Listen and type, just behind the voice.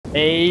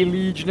Hey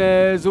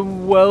Legionnaires,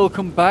 and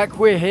welcome back.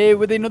 We're here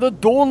with another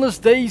Dawnless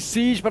Day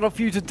Siege battle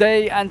for you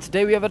today, and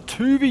today we have a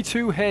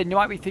 2v2 here, and you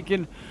might be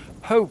thinking,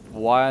 Pope,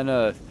 why on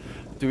earth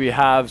do we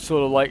have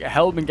sort of like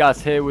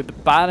Helmengast here with the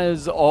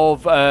banners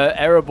of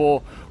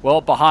Erebor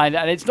well behind?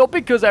 And it's not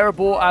because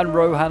Erebor and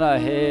Rohan are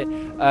here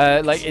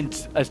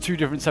as two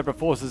different separate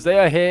forces. They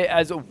are here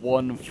as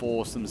one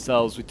force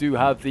themselves. We do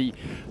have the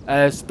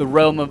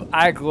realm of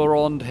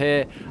Aglarond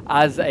here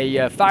as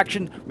a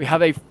faction. We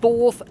have a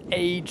 4th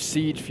age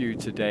siege feud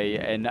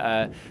today in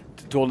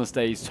Dawnless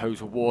Day's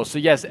Total War. So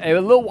yes, a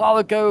little while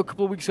ago, a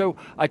couple of weeks ago,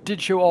 I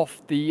did show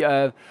off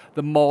the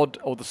mod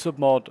or the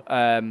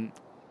submod.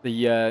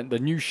 The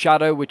new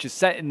Shadow, which is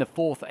set in the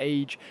 4th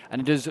age,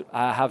 and it does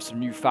have some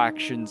new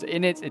factions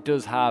in it. It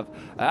does have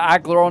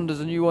Aglarond as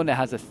a new one. It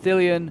has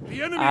Athelion,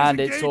 and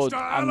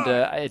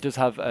it does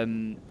have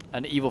an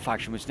evil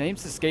faction, which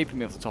name's escaping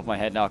me off the top of my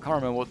head now. I can't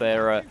remember what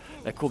they're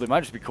called. It might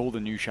just be called the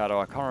new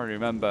Shadow. I can't really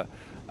remember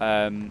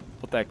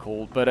what they're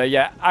called. But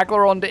yeah,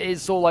 Aglarond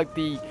is sort of like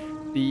the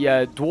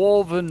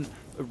dwarven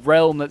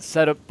realm that's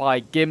set up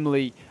by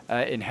Gimli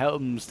in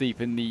Helm's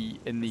Deep in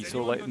the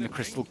sort of like in the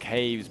Crystal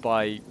Caves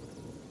by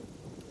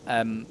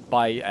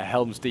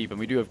Helm's Deep, and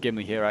we do have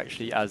Gimli here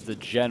actually as the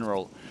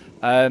general.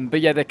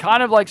 But yeah, they're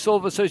kind of like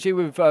sort of associated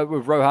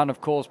with Rohan,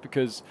 of course,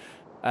 because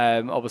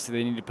obviously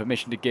they needed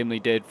permission to Gimli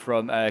did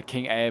from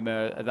King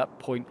Eomer at that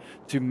point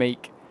to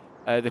make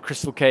the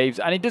Crystal Caves,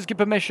 and he does give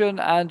permission,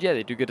 and yeah,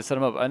 they do get to set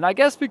them up. And I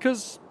guess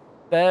because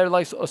they're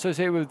like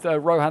associated with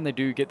Rohan, they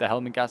do get the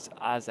Helmengast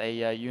as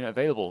a unit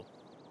available,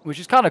 which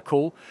is kind of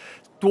cool.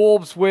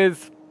 Dwarves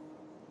with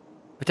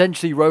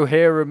potentially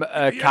Rohirrim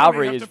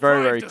cavalry is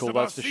very, very cool,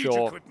 that's for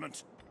sure.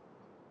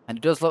 And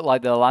it does look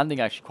like they're landing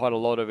actually quite a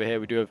lot over here.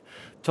 We do have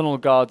Tunnel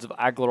Guards of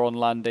Aglarond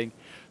landing.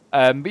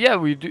 But yeah,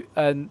 we do,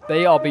 and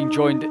they are being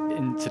joined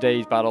in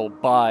today's battle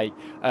by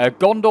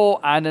Gondor,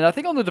 and then I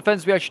think on the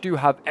defense we actually do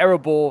have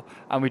Erebor,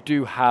 and we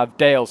do have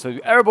Dale. So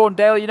Erebor and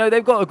Dale, you know,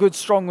 they've got a good,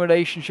 strong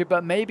relationship,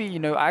 but maybe, you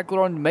know,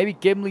 Aglarond, maybe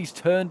Gimli's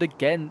turned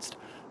against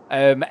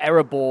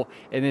Erebor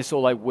in this sort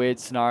of like weird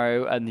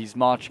scenario, and he's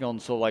marching on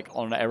sort of like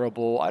on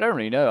Erebor. I don't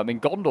really know. I mean,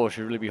 Gondor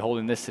should really be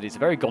holding this city. It's a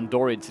very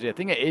Gondorian city. I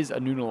think it is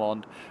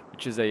Anunalond,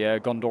 which is a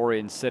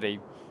Gondorian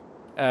city.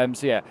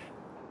 So yeah,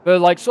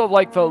 but like sort of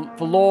like for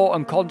lore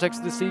and context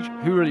of the siege,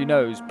 who really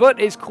knows? But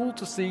it's cool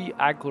to see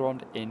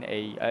Aglarond in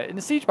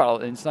a siege battle,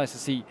 and it's nice to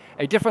see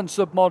a different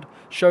submod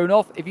shown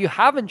off. If you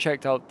haven't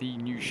checked out the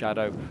new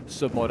Shadow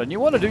submod, and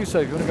you want to do so,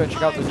 if you want to go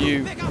check out the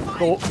new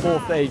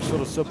 4th age sort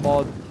of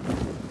submod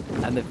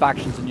and the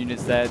factions and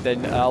units there,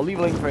 then I'll leave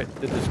a link for it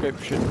in the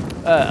description.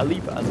 I'll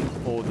leave a link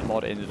for the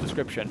mod in the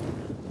description,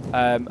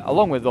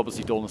 along with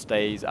obviously Dawnless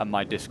Days and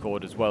my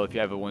Discord as well, if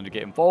you ever wanted to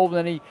get involved in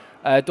any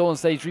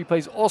Dawnless Days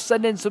replays, or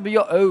send in some of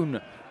your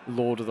own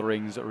Lord of the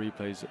Rings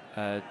replays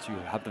to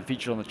have them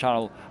featured on the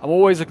channel. I'm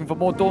always looking for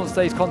more Dawnless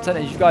Days content,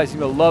 and you guys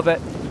seem to love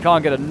it. You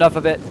can't get enough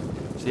of it.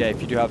 So yeah,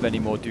 if you do have any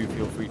more, do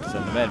feel free to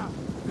send them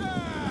in.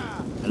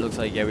 It looks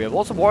like, yeah, we have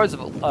lots of warriors of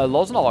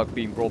Loznarg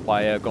being brought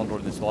by Gondor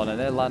in this one, and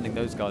they're landing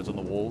those guys on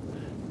the wall.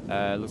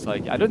 Looks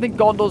like, I don't think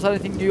Gondor's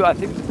anything new. I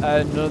think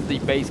none of the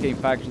base game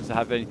factions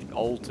have anything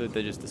altered.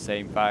 They're just the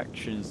same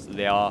factions that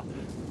they are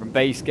from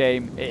base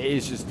game. It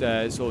is just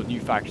sort of new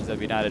factions that have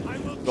been added.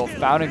 We've got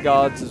Founding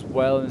Guards as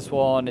well in this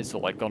one. It's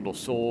sort of like Gondor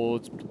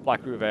Swords,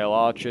 Blackroot Vale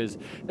Archers.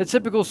 The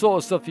typical sort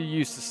of stuff you're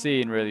used to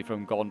seeing really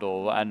from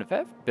Gondor, and a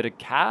fair bit of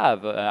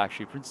Cav,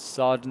 actually, Prince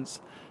Sergeants,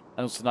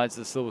 and also Knights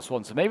of the Silver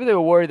Swan. So maybe they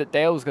were worried that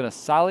Dale was going to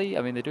sally.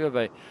 I mean, they do have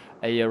a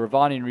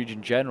Ravanian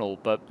region general,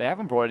 but they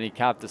haven't brought any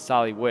cav to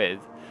sally with.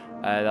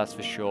 That's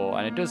for sure.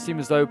 And it does seem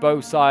as though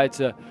both sides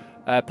are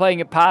playing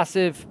it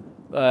passive.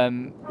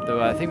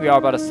 Though I think we are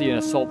about to see an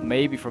assault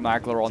maybe from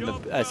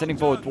Aglarond. Sending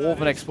forward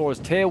Dwarven Explorers,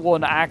 Tier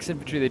 1 Axe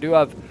Infantry. They do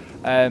have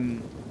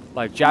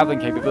like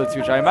Javelin capability,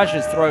 which I imagine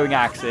is throwing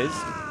axes.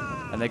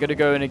 And they're going to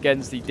go in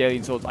against the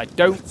Dalian Swords. I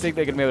don't think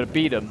they're going to be able to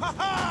beat them.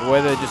 But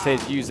whether they're just here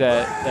to use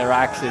their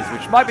axes,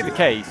 which might be the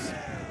case.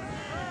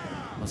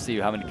 We'll see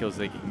how many kills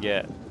they can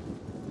get.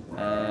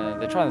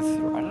 They're trying to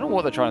I don't know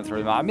what they're trying to throw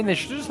them at. I mean, they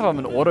should just have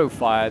them an auto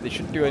fire. They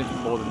shouldn't do anything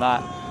more than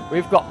that.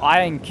 We've got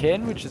Iron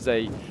Kin, which is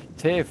a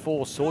Tier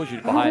 4 sword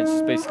unit behind. So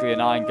it's basically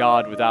an Iron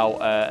Guard without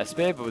a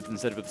spear, but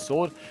instead with a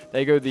sword.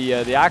 There go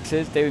the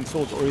axes. Dalian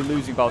Swords already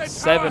losing about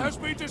 7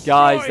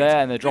 guys there,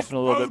 and they're dropping a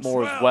little bit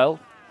more as well.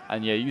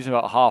 And yeah, using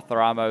about half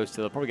their ammo,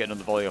 so they'll probably get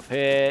another volley off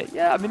here.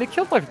 Yeah, I mean, they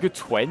killed like a good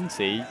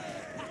 20.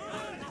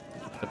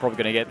 They're probably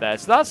going to get there.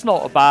 So that's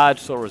not a bad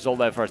sort of result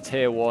there for a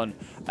Tier 1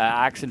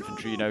 Axe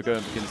Infantry, you know,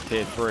 going against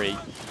Tier 3.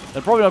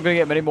 They're probably not going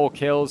to get many more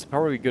kills.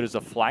 Probably good as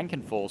a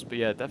flanking force, but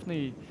yeah,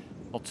 definitely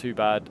not too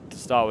bad to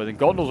start with. And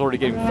Gondor's already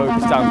getting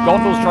focused down.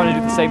 Gondor's trying to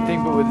do the same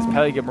thing, but with his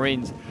Pelican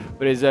Marines.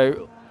 But his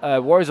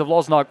Warriors of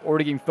Loznarg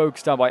already getting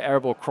focused down by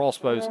Erebor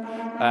crossbows.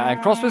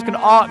 And crossbows can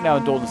arc now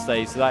in Dawnless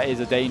Days, so that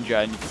is a danger.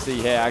 And you can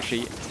see here,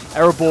 actually,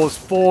 Erebor's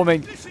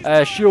forming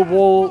a shield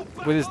wall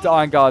with his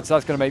Iron Guard, so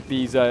that's going to make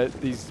these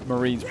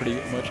Marines pretty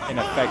much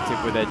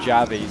ineffective with their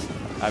jabbies.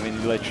 I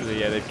mean, literally,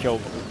 yeah, they've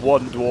killed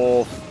 1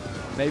 dwarf.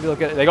 Maybe they'll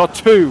get it. They got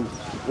 2.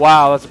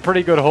 Wow, that's a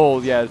pretty good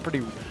haul. Yeah, it's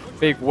pretty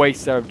big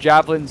waste there of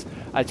javelins.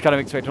 I just kind of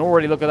expected.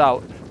 Already, look at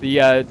that. The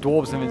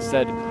Dwarves have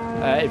instead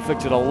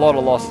inflicted a lot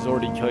of losses,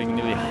 already killing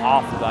nearly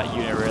half of that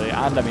unit, really.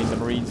 And, I mean, the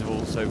Marines have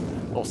also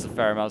lost a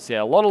fair amount. So,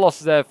 yeah, a lot of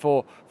losses there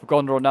for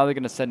Gondor. Now they're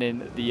going to send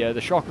in the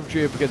Shock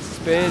Infantry up against the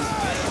Spears.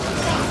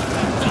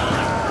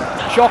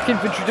 Shock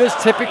Infantry does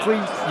typically,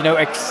 you know,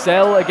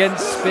 excel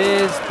against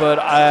Spears, but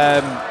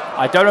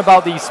I don't know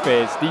about these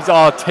Spears. These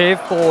are tier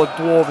 4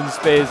 Dwarven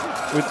Spears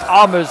with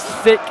armor as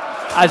thick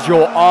as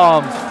your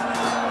arms.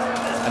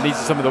 And these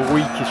are some of the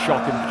weakest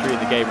Shock Infantry in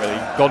the game, really.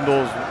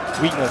 Gondor's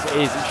weakness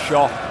is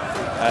shock.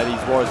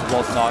 These warriors of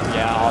lost not,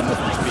 are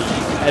nothing to be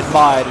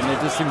admired. And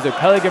it just seems that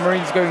Pelican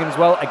Marines going in as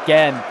well.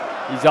 Again,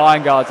 these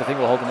Iron Guards, I think,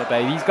 will hold them at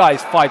bay. These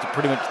guys fight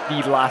pretty much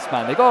the last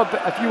man. They got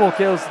a few more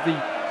kills to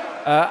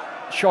the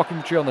Shock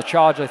Infantry on the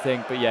charge, I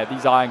think. But yeah,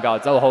 these Iron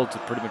Guards, they'll hold to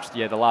pretty much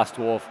the last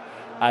dwarf.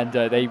 And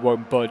they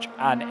won't budge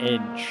an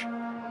inch.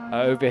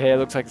 Over here,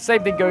 looks like the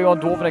same thing going on.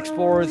 Dwarven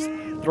Explorers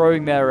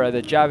throwing their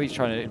javies,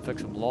 trying to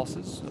inflict some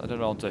losses. I don't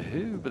know onto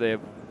who, but they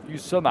have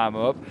used some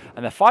ammo up.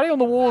 And they're fighting on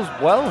the wall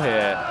as well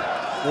here.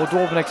 More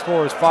Dwarven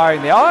Explorers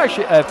firing. They are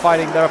actually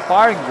fighting. They're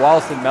firing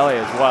whilst in melee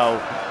as well,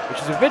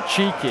 which is a bit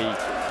cheeky.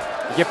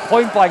 You get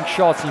point-blank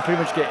shots and you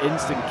pretty much get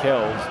instant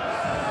kills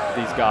with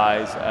these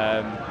guys.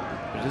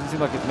 But it doesn't seem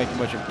like it's making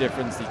much of a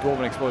difference. The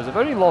Dwarven Explorers have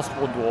only lost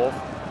one dwarf.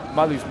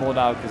 Might lose more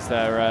now because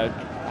they're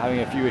having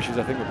a few issues,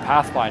 I think, with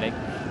pathfinding.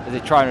 As they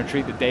try and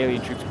retreat, the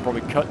Dalian troops can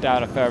probably cut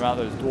down a fair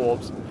amount of those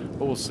dwarves,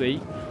 but we'll see.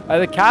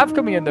 The Cav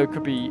coming in, though,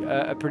 could be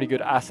a pretty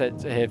good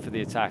asset here for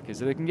the attackers.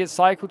 So they can get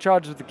cycle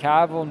charges with the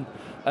Cav on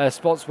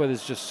spots where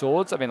there's just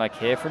swords. I mean, like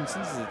here, for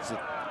instance, it's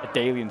a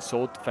Dalian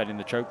sword defending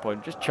the choke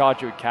point. Just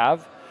charge it with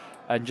Cav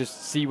and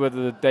just see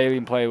whether the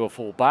Dalian player will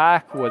fall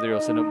back or whether he'll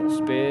send up more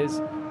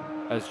spears.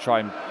 Let's try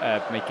and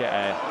make it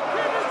a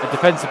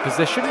defensive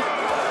position.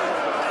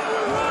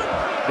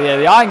 But yeah,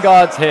 the Iron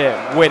Guards here,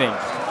 winning.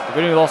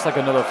 We've only lost like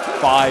another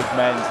 5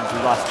 men since we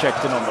last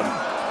checked in on them.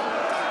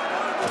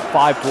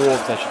 5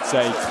 dwarves, I should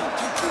say.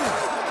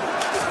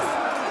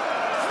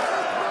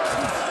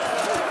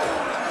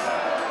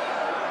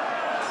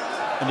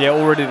 And yeah,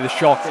 already the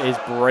shock is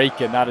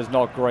breaking. That is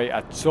not great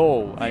at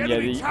all. And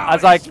yeah,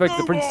 as I expect,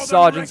 the Prince's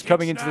Sergeants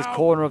coming into this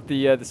corner of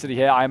the city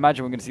here. I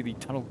imagine we're going to see the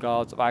Tunnel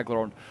Guards of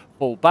Aglarond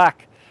fall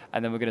back.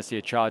 And then we're going to see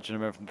a charge in a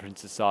moment from the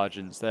Prince's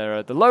Sergeants.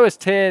 They're the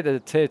lowest tier, the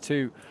tier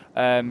 2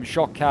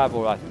 shock cab,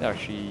 or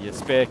actually a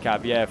spear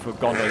cab, yeah, for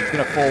Gondor. He's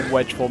going to form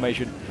wedge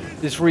formation.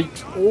 This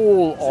reeks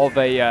all of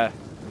a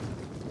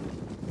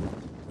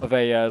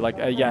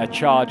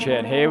charge here.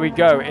 And here we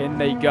go, in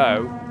they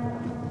go.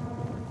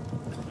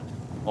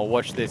 I'll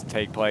watch this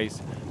take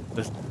place.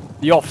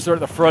 The officer at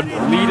the front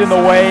leading the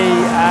way,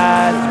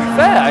 and to be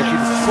fair, actually,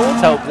 the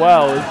swords help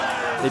well.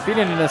 They've been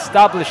in an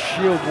established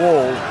shield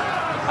wall.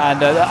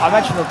 And I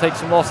mentioned they'll take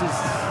some losses.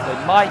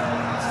 They might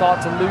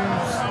start to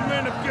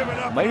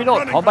lose. Maybe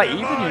not combat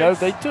even, you know.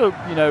 They took,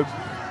 you know,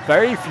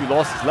 very few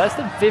losses. Less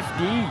than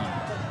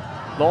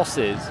 15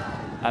 losses.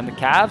 And the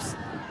Cavs,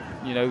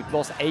 you know,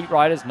 lost 8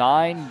 riders,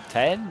 9,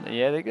 10.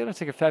 Yeah, they're going to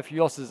take a fair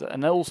few losses.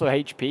 And also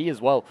HP as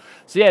well.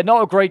 So, yeah,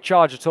 not a great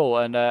charge at all.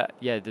 And,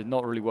 yeah, it did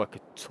not really work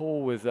at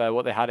all with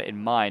what they had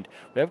in mind.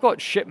 We have got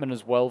shipmen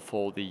as well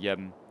for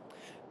the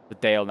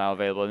Dale now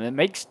available, and it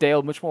makes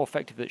Dale much more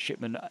effective that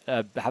shipmen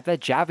have their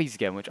javies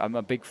again, which I'm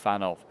a big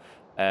fan of,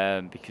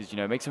 because, you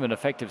know, it makes them an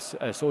effective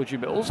sword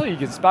unit, but also you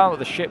can spam with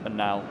the shipmen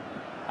now,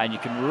 and you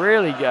can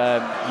really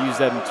use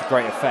them to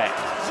great effect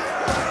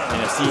in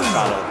a siege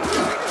battle.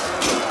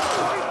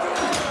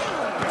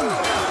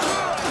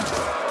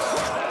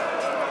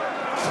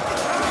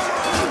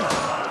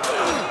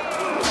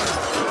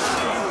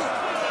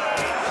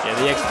 Yeah,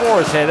 the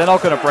Explorers here, they're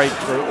not going to break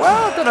through.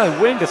 Well, I don't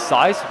know, winning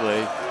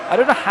decisively. I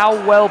don't know how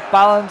well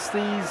balanced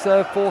these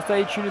 4th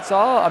age units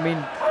are. I mean,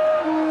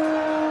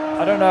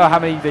 I don't know how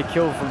many they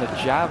killed from the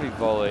Javi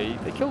volley.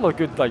 They killed a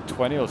good like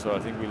 20 or so, I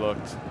think we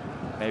looked.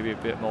 Maybe a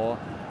bit more.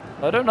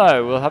 I don't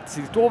know. We'll have to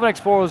see. The Dwarven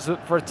Explorers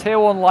for a tier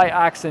 1 light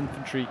axe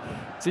infantry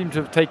seem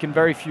to have taken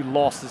very few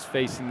losses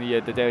facing the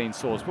Dalian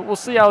swords. But we'll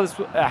see how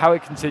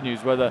it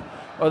continues. Whether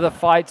other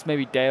fights,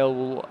 maybe Dale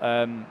will,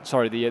 the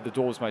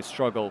Dwarves might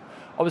struggle.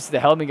 Obviously,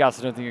 the Helmingast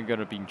I don't think are going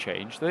to be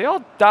changed. They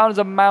are down as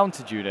a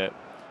mounted unit.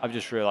 I've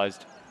just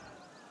realised.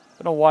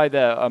 I don't know why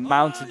they're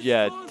mounted.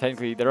 Yeah,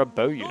 technically they're a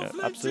bow unit.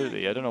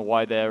 Absolutely. I don't know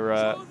why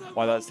they're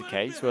why that's the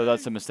case. Whether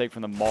that's a mistake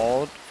from the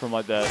mod, from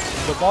like the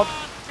mod.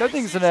 I don't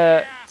think it's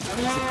a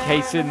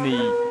case in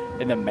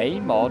the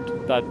main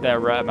mod that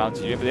they're a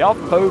mounted unit. But they are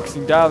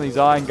focusing down these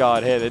Iron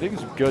Guard here. They're doing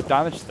some good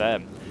damage to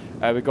them.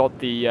 We got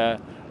the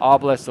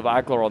Arbalest of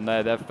Aglarond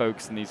there. They're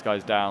focusing these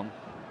guys down.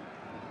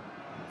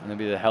 And there'll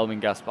be the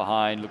Helmingast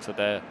behind. Looks like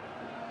they're.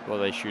 What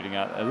are they shooting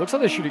at? It looks like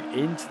they're shooting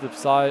into the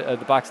side,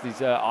 the backs of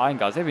these Iron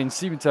Guards. They've been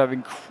seeming to have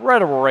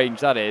incredible range.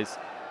 That is,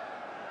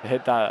 to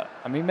hit that.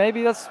 I mean,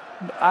 maybe that's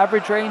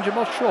average range. I'm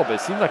not sure, but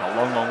it seems like a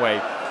long, long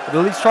way. But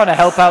at least trying to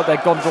help out their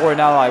Gondorian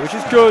ally, which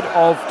is good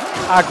of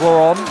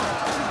Aglarond.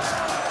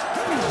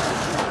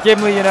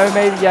 Gimli, you know,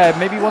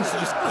 maybe he wants to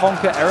just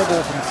conquer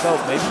Erebor for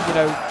himself. Maybe, you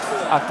know,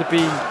 after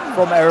being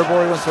from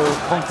Erebor. He wants to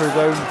conquer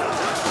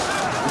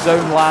his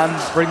own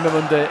lands, bring them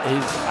under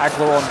his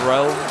Aglarond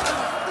realm.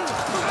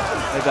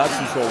 Maybe that's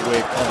some sort of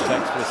weird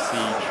context for the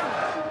siege.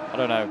 I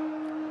don't know.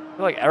 I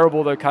feel like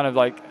Erebor, though, kind of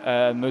like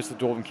most of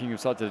the Dwarven Kingdom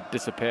started to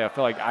disappear. I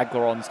feel like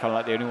Aglarond's kind of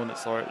like the only one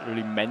that's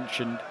really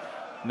mentioned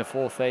in the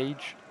 4th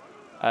Age.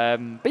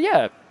 But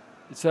yeah,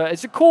 it's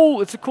a cool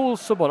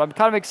submod. I'm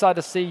kind of excited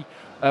to see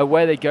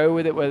where they go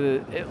with it.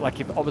 Whether if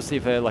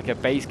like a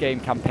base game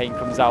campaign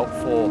comes out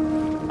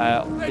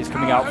is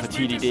coming out for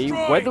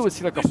TDD, whether we'll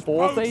see like a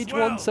 4th Age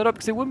one set up,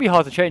 because it wouldn't be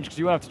hard to change because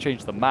you won't have to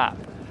change the map.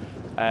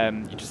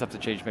 You just have to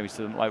change maybe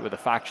some like where the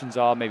factions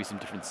are, maybe some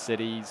different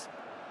cities.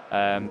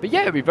 But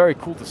yeah, it'd be very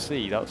cool to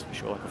see. That was for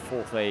sure, like a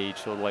 4th Age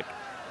sort of like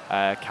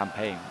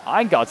campaign.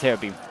 Iron Guards here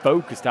have been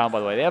focused down, by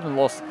the way. They haven't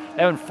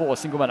fought a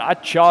single man.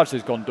 I'd charge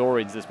those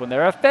Gondorians this one.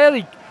 They're a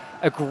fairly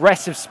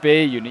aggressive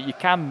spear unit. You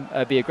can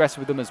be aggressive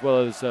with them as well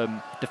as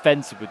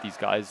defensive with these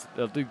guys.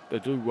 They'll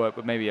do work,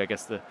 but maybe I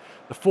guess the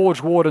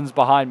Forge Wardens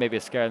behind maybe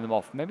are scaring them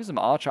off. Maybe some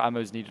archer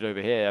ammo is needed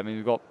over here. I mean,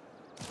 we've got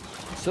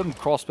some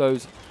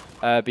crossbows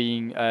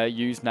being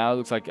used now. It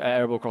looks like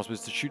Erebor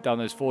crossbows to shoot down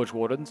those Forge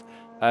Wardens.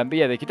 But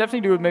yeah, they could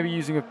definitely do with maybe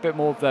using a bit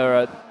more of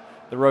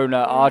their own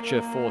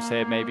archer force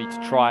here, maybe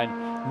to try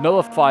and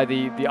nullify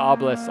the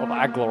Dawnless of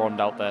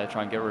Aglarond out there,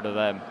 try and get rid of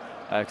them.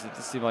 Because it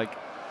does seem like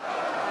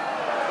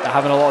they're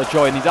having a lot of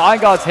joy. And these Iron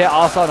Guards here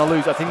are starting to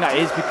lose. I think that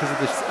is because of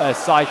the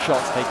side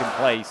shots taking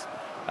place.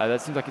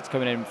 That seems like it's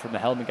coming in from the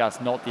Helmet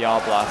Gas, not the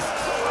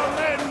R-Blast. Our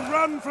men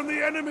run from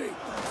the enemy!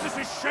 This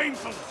is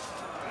shameful!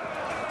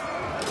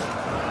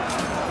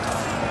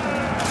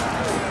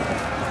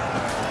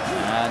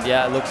 And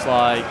yeah, it looks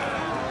like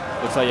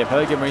yeah,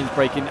 Peregrine Marines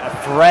breaking a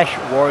fresh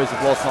Warriors of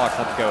Losnark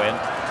have to go in.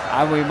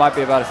 And we might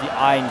be about to see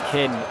Iron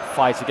Kin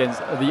fight against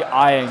the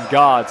Iron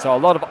Guard. So a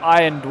lot of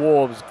Iron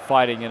Dwarves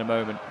fighting in a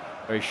moment,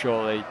 very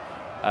shortly.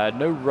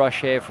 No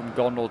rush here from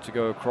Gondor to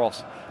go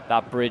across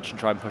that bridge and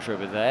try and push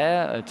over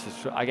there.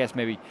 I guess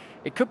maybe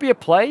it could be a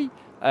play,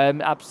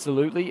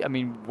 absolutely. I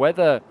mean,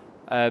 whether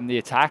the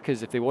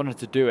attackers, if they wanted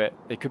to do it,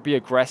 they could be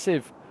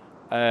aggressive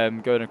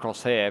going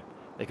across here.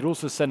 They could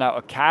also send out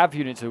a cav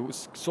unit to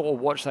sort of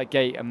watch that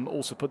gate and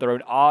also put their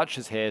own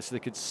archers here so they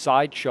could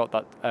side shot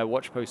that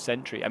watch post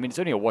sentry. I mean, it's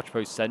only a watch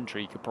post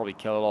sentry. You could probably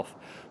kill it off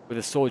with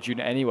a sword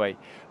unit anyway.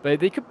 But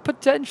they could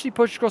potentially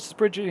push across this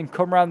bridge and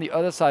come around the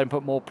other side and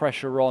put more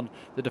pressure on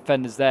the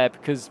defenders there,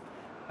 because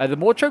the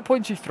more choke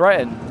points you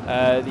threaten,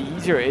 the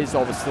easier it is,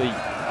 obviously,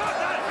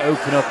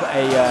 open up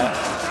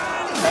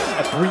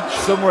a breach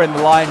somewhere in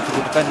the line for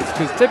the defenders,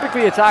 because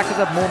typically attackers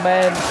have more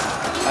men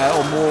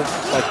or more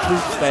like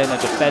troops than a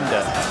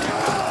defender.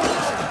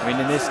 I mean,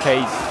 in this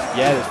case,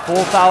 yeah, there's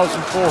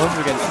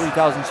 4,400 against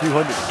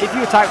 3,200. If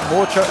you attack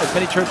as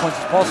many choke points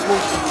as possible,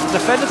 the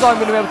defenders aren't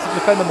going to be able to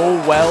defend them all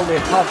well. They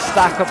can't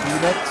stack up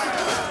units.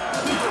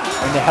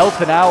 I mean, they're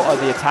helping out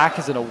the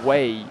attackers in a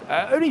way,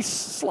 only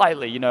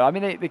slightly, you know. I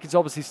mean, they could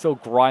obviously still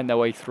grind their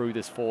way through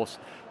this force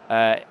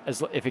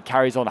if it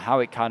carries on how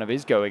it kind of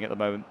is going at the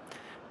moment.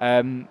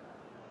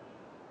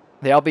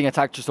 They are being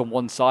attacked just on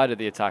one side of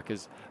the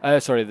attackers,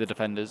 the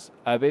defenders.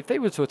 But if they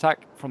were to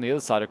attack from the other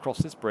side across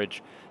this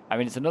bridge, I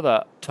mean, it's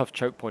another tough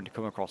choke point to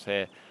come across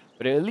here.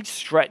 But it at least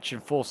stretch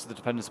and forces the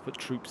defenders to put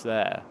troops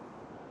there.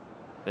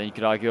 Then you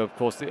could argue, of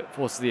course, it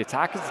forces the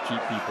attackers to keep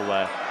people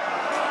there.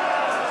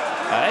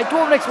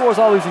 Dwarven Explorers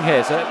are losing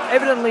here, so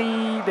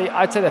evidently,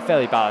 I'd say they're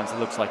fairly balanced, it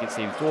looks like it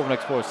seems. Dwarven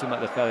Explorers seem like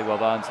they're fairly well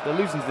balanced. They're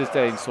losing to this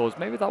Daelian Swords.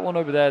 Maybe that one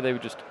over there they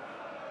would just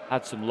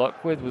had some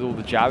luck with all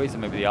the Javis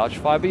and maybe the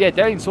Archfire. But yeah,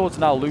 Daelian Swords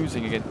are now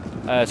losing again.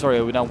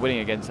 We're now winning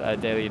against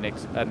Daelian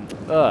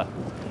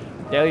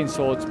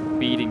Swords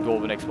beating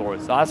Dwarven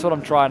Explorers. So that's what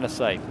I'm trying to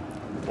say.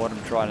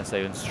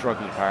 And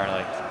struggling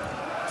apparently.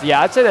 So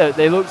yeah, I'd say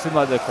they seem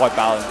like they're quite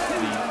balanced,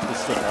 the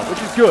sub-mod,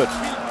 which is good.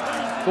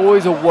 It's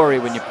always a worry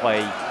when you play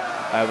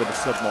with a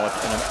sub-mod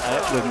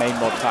and with main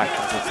mod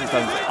factions. It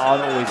sometimes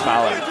aren't always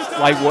balanced.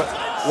 Like what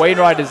Wayne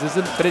Riders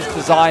isn't, but it's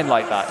designed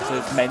like that, so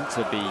it's meant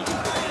to be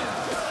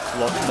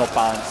not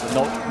balanced and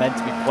not meant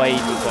to be played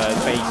with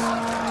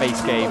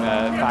base game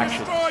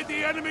factions.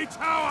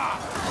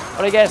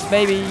 But I guess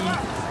maybe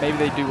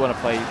they do want to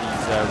play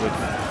these with.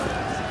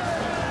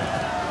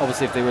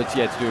 Obviously, if they were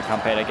to do a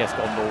campaign, I guess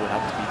Gondor would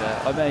have to be there.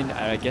 I mean,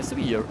 I guess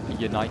it'd be a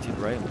reunited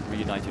realm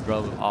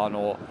of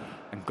Arnor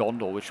and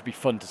Gondor, which would be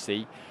fun to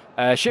see.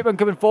 Shipmen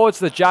coming forward,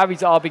 so the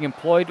Javis are being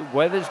employed.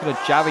 Whether it's going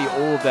to Javi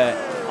all of their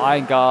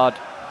Iron Guard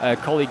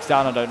colleagues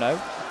down, I don't know.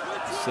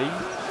 Let's see.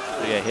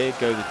 So yeah, here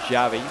go the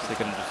Javis. They're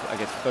going to just, I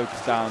guess,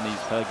 focus down these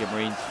Peregrine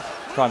Marines.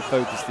 Try and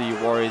focus the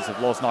Warriors of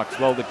Losnark as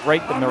well. They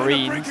break the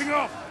Marines.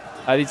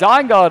 These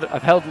Iron Guard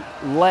have held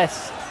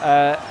less,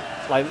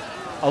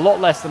 a lot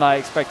less than I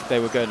expected they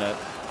were going to.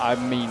 I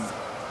mean,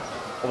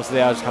 obviously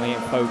they are just kind of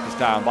getting focused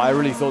down, but I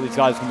really thought these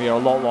guys were going to be a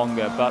lot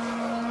longer. But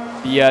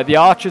the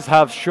archers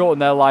have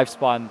shortened their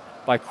lifespan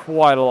by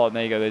quite a lot. And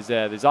there you go,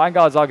 these Iron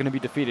Guards are going to be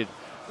defeated.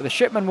 But the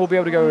shipmen will be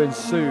able to go in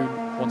soon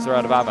once they're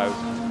out of ammo.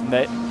 And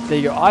there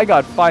you go, Iron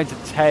Guard fighting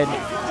to 10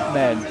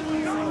 men.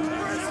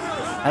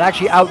 And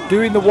actually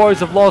outdoing the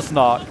Warriors of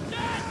Losnark.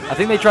 I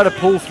think they try to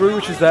pull through,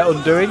 which is their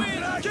undoing.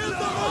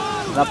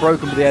 And that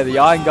broke them, but yeah, the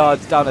Iron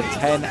Guard's down to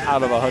 10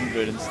 out of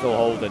 100 and still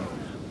holding.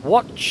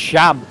 What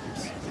champs!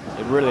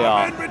 They really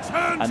are.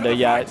 And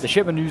yeah, the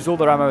shipmen use all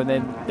their ammo, and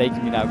then they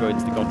can now go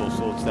into the Gondor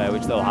swords there,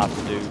 which they'll have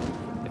to do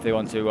if they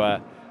want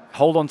to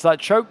hold on to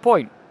that choke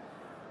point.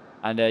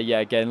 And yeah,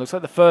 again, looks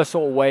like the first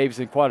sort of waves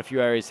in quite a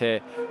few areas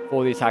here.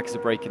 All the attackers are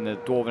breaking, the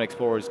Dwarven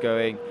Explorers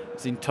going. I've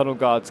seen Tunnel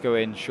Guards go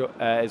in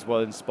as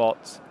well in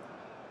spots.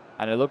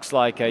 And it looks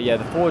like, yeah,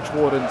 the Forge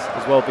Wardens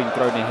as well being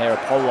thrown in here, a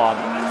polearm.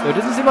 So it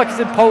doesn't seem like it's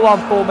in polearm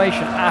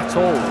formation at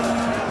all.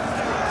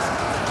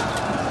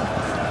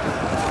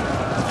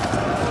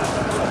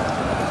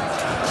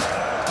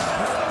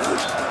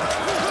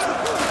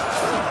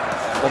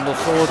 Gondor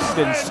Swords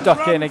getting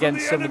stuck in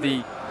against some of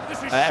the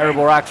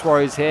Erebor Axe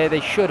Warriors here.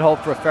 They should hold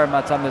for a fair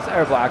amount of time. Those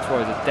Erebor Axe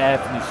Warriors are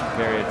definitely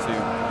superior to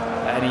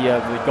any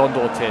of the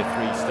Gondor tier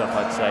 3 stuff,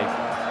 I'd say.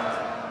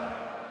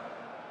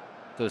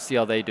 So we'll see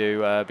how they do.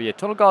 But yeah,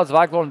 Tunnel Guards of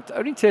Aglarond,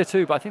 only tier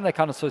 2, but I think they're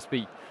kind of supposed to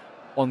be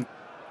on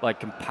like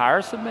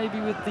comparison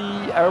maybe with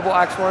the Erebor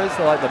Axe Warriors.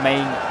 So like the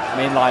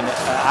mainline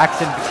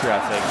Axe Infantry,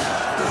 I think.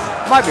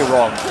 Might be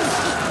wrong.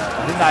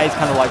 I think that is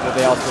kind of like what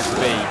they are supposed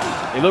to be.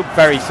 They look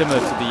very similar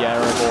to the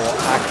Erebor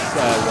Axe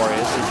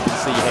Warriors, as you can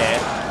see here.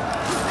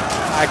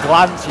 At a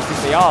glance, you think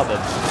they are them,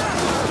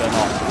 but they're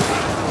not.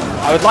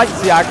 I would like to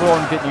see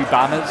Aglarond get new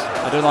banners.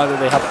 I don't like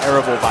that they have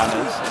Erebor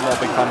banners. I'm not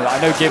a big fan of that. I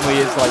know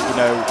Gimli is like, you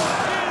know,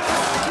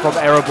 from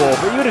Erebor,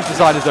 but he would have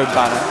designed his own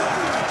banner,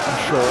 I'm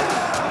sure.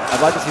 I'd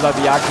like to see like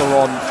the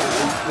Aglarond,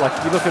 like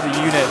if you look at the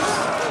units,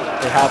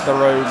 they have their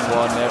own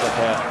one. They have like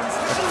a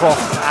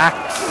crossed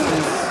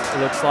axes,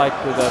 it looks like,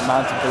 with a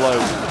mountain below.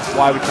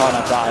 Why we can't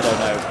have that, I don't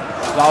know.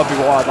 That would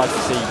be what I'd like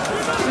to see.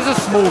 These are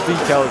small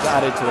details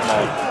added to the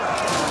mod.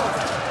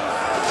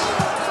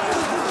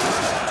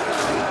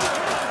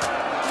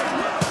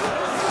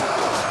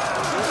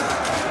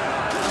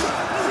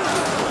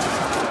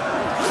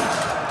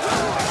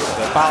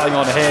 Battling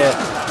on here.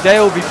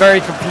 Dale will be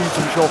very confused,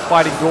 I'm sure,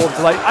 fighting dwarves.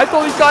 Like, I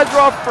thought these guys were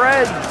our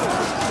friends.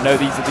 No,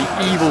 these are the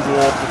evil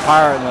dwarves,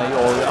 apparently,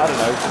 or I don't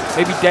know.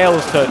 Maybe Dale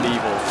has turned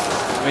evil.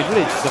 I mean,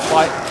 really, it's just a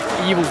fight.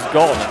 Evil's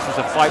gone. It's just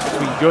a fight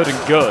between good and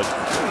good.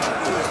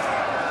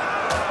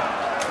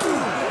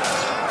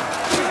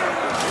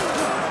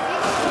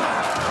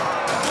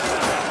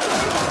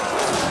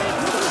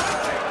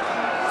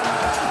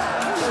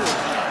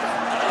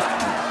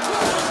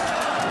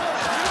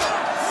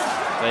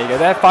 There you go.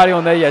 They're fighting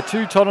on there. Yeah,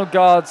 2 Tunnel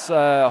Guards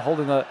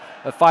holding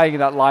fighting in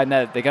that line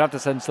there. They're going to have to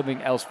send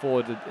something else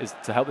forward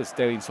to help this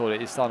Daelian Sword.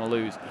 It is starting to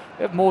lose.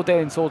 We have more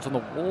Daelian Swords on the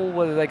wall.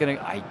 Whether they're going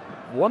to... I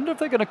wonder if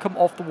they're going to come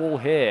off the wall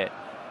here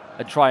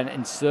and try and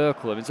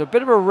encircle them. It's a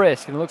bit of a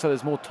risk, and it looks like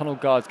there's more Tunnel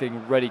Guards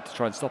getting ready to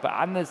try and stop it.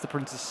 And there's the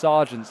Prince's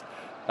Sergeants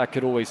that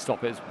could always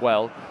stop it as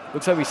well.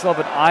 Looks like we still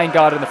have an Iron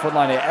Guard in the front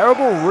line here.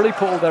 Erebor really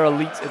put all their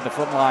elites in the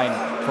front line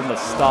from the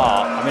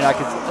start. I mean, I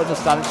can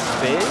understand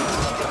it's big.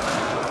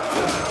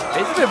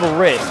 It's a bit of a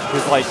risk,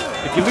 because like,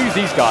 if you lose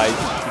these guys,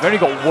 you've only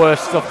got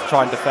worse stuff to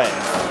try and defend.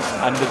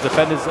 And the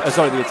defenders,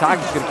 sorry, the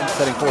attackers are going to keep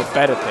sending forward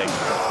better things.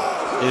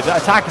 The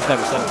attackers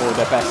never send forward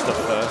their best stuff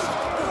first.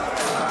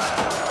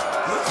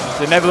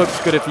 So it never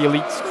looks good if the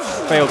elites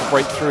fail to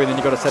break through, and then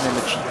you've got to send in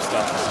the cheap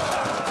stuff.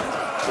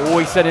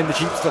 Always send in the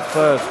cheap stuff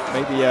first.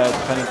 Maybe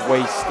defenders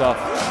waste stuff,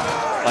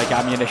 like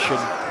ammunition,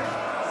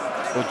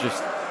 or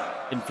just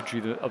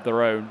infantry of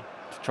their own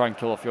to try and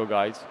kill off your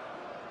guys.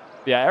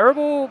 But yeah,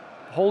 Erebor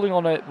holding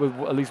on it with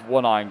at least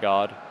 1 Iron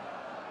Guard.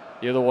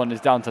 The other one is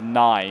down to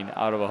 9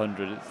 out of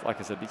 100. It's, like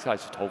I said, these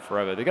guys just hold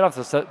forever. They're going to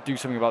have to do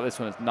something about this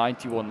one. It's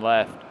 91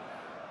 left.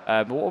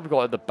 But what have we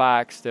got at the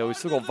back still? We've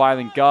still got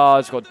Violent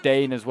Guards. We've got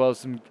Dane as well.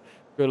 Some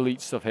good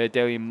elite stuff here.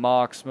 Daelian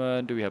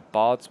Marksman. Do we have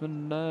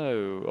Bardsmen?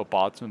 No. Or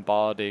Bardsmen,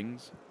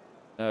 Bardings.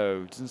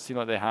 No. Doesn't seem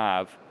like they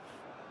have.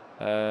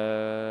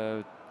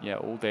 Yeah,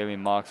 all Daelian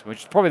Marksmen,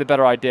 which is probably the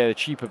better idea. The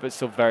cheaper but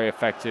still very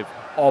effective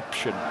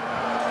option.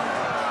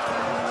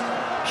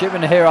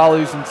 Shipmen here are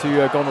losing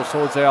to Gondor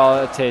Swords. They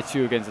are a tier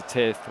 2 against a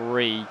tier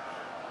 3.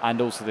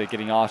 And also they're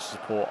getting archer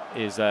support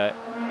is Dale,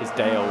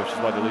 which is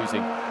why they're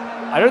losing.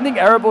 I don't think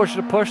Erebor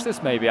should have pushed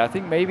this maybe. I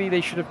think maybe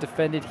they should have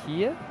defended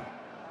here.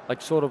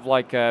 Like sort of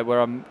like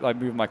where I'm like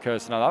moving my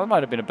cursor now. That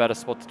might have been a better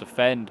spot to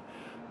defend.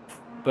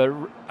 But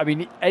I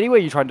mean, anyway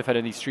you try and defend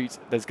in these streets,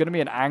 there's going to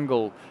be an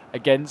angle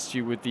against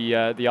you with the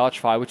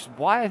archfire, which is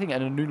why I think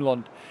in a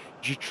Nunland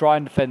you should try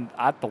and defend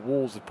at the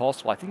walls if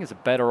possible. I think it's a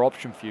better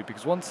option for you,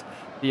 because once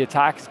the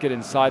attacks get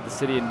inside the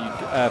city and you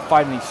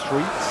find these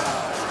streets,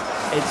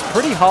 it's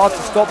pretty hard to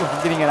stop them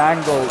from getting an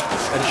angle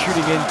and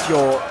shooting into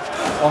your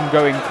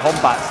ongoing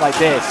combats like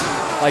this.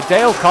 Like,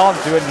 Dale can't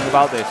do anything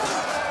about this,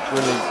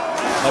 really.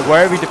 Like,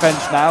 wherever he defends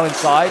now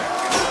inside,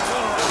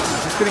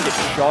 he's just going to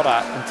get shot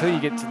at until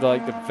you get to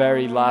like the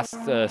very last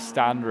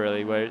stand,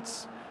 really, where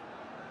it's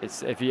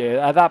if you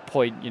at that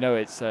point, you know,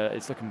 it's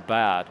looking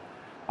bad.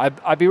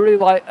 I'd be really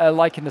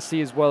liking to see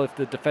as well if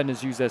the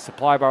defenders use their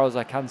supply barrels.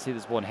 I can see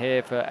there's one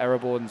here for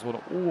Erebor, and there's one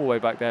all the way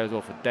back there as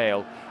well for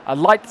Dale. I'd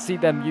like to see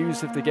them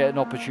use if they get an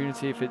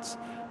opportunity, if it's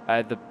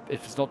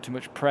not too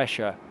much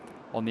pressure.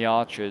 on the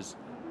archers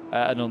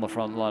and on the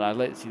front line. I'd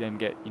like to see them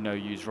get, you know,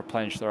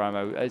 replenish their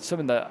ammo. It's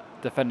something that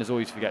defenders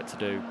always forget to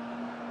do.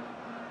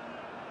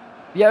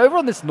 Yeah, over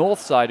on this north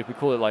side, if we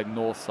call it like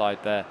north side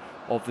there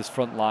of this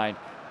front line,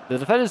 the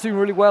defenders doing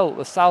really well.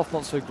 The south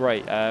not so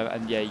great.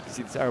 And yeah, you can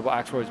see this Erebor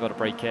Axe Warrior is about to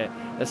break here.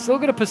 They're still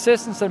going to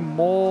persist and send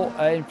more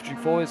infantry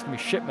forward. It's going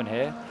to be shipmen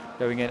here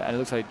going in, and it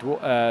looks like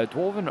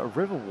Dwarven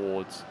River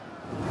Wards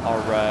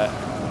are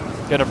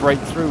going to break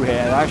through here.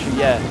 And actually,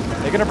 yeah,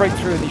 they're going to break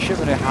through, and these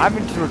shipmen are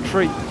having to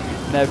retreat.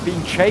 And they're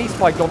being chased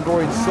by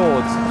Gondorian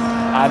swords,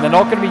 and they're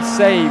not going to be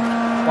saved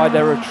by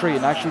their retreat.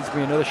 And actually, there's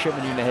going to be another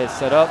shipman unit here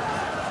set up.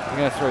 They're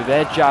going to throw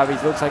their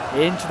jabbies, looks like,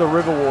 into the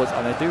river wards,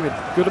 and they do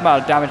a good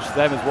amount of damage to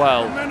them as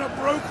well.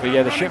 But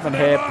yeah, the shipmen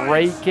here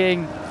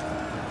breaking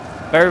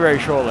very, very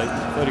shortly.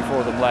 34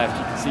 of them left.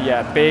 You can see,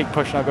 yeah, big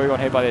push now going on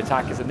here by the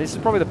attackers, and this is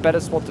probably the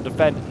better spot to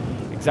defend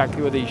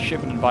exactly where these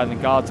shipmen and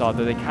violent guards are,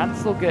 though they can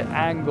still get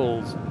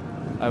angles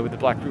with the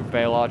Black Roof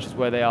Vale archers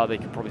where they are. They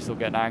can probably still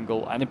get an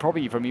angle, and then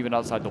probably from even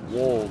outside the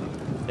wall,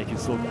 they can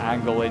still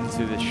angle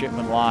into the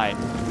shipman line.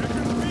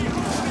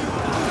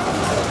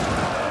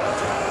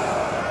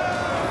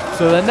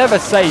 So they're never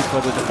safe for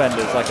the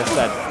defenders, like I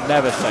said,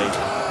 never safe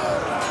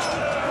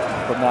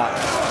from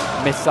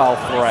that missile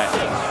threat.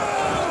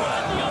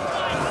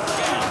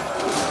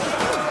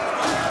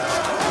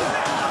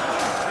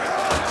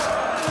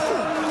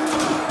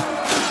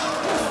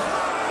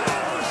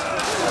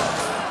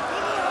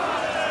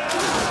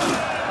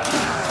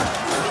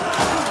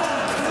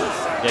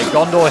 Yeah,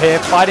 Gondor here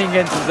fighting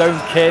against his own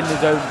kin,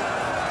 his own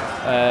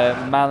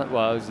well,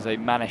 I was going to say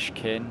Manish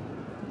kin.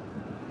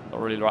 Not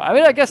really right. I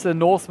mean, I guess the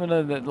Northmen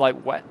and the, like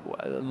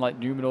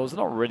Numenors are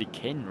not really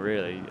kin,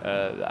 really.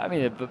 I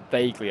mean, they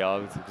vaguely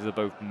are because they're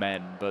both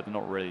men, but they're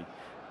not really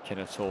kin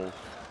at all.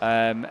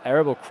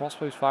 Erebor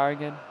crossbows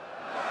firing in.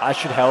 That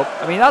should help.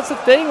 I mean, that's the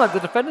thing. Like, the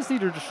defenders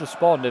need to just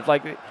respond.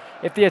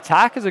 If the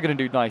attackers are going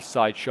to do nice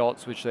side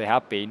shots, which they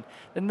have been,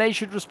 then they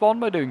should respond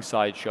by doing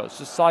side shots.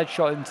 Just side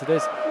shot into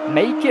this.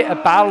 Make it a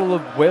battle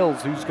of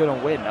wills. Who's going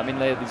to win? I mean,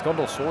 these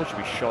Gondor swords should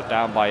be shot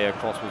down by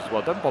crossbows as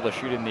well. Don't bother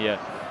shooting the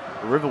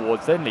river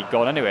wards. They're nearly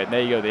gone anyway. And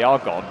there you go. They are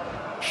gone.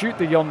 Shoot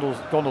the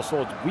Gondor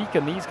swords.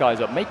 Weaken these guys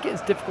up. Make it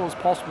as difficult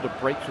as possible to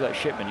break through that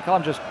shipment. You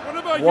can't just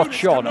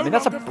watch on. I mean,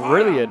 that's a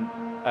brilliant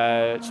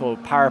sort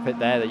of parapet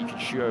there that you can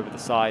shoot over the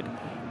side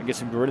and get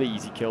some really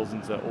easy kills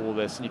into all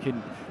this. And you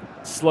can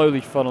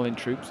slowly funnel in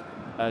troops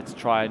to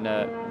try and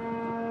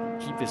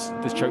keep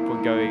this choke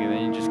point going, and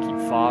then you just keep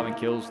farming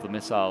kills for the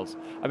missiles.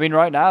 I mean,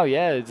 right now,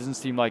 yeah, it doesn't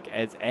seem like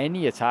there's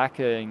any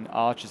attacking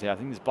archers here. I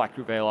think this Black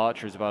Root Vale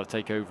archer is about to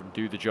take over and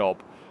do the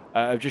job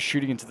of just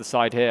shooting into the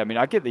side here. I mean,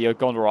 I get the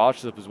Gondor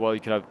archers up as well.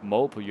 You could have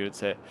multiple units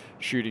here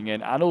shooting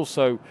in, and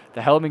also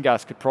the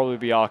Helmingast could probably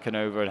be arcing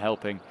over and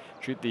helping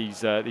shoot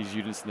these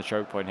units in the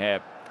choke point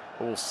here.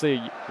 But we'll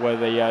see whether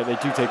they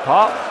do take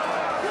part.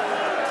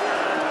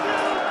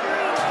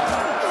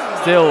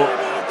 Still,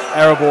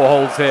 Erebor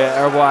holds here.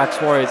 Erebor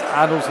Axe Warriors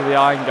and also the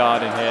Iron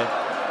Guard in here.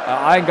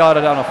 Iron Guard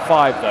are down to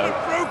 5 though.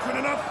 Broken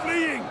and are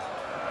fleeing.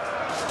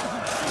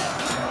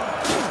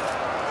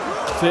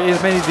 So it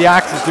is mainly the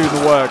axes doing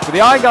the work. But the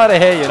Iron Guard are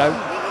here, you know,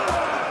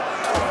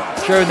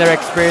 showing their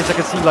experience. I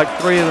can see like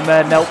 3 of them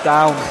there knelt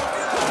down.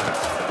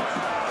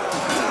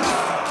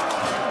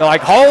 They're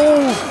like,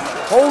 hold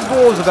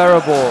Dwarves of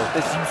Erebor.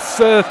 This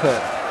usurper,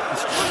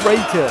 this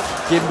traitor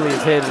Gimli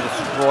is here to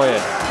destroy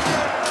it.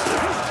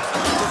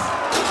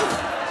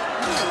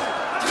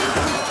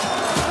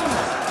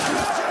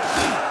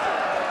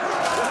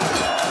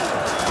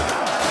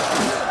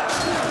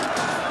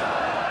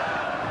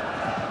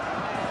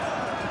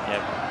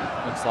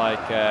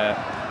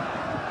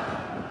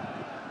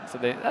 So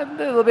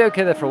they'll be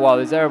okay there for a while.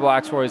 These Erebor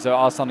Axe Warriors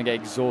are starting to get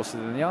exhausted,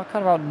 and they are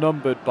kind of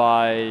outnumbered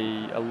by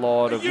a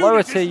lot of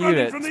lower tier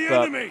units,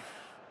 but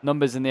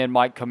numbers in the end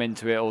might come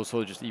into it.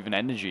 Also, just even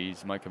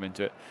energies might come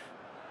into it.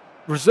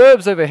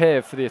 Reserves over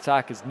here for the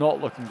attack is not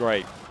looking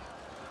great.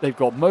 They've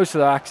got most of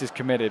their axes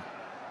committed.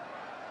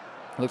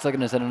 Looks like they're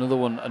going to send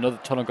another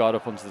tunnel guard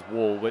up onto this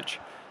wall, which,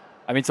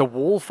 I mean, it's a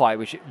wall fight,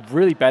 which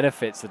really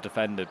benefits the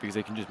defender because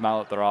they can just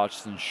mount up their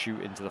archers and shoot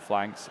into the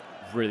flanks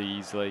really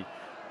easily.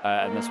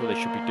 And that's what they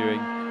should be doing.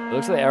 It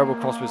looks like the Erebor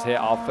crossbows here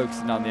are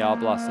focusing on the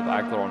Arblast of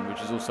Aglarond,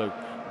 which is also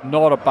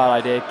not a bad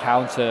idea.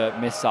 Counter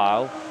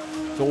missile.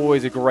 It's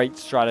always a great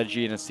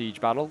strategy in a siege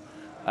battle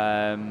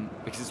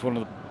because it's one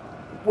of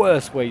the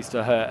worst ways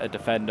to hurt a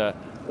defender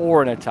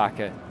or an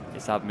attacker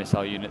is to have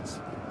missile units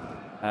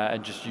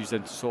and just use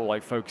them to sort of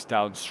like focus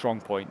down strong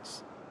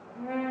points.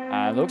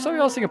 And it looks like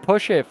we're seeing a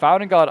push here.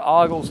 Founding Guard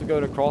are also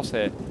going across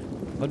here.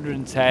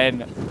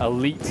 110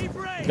 elite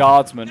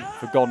guardsmen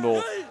for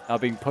Gondor are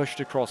being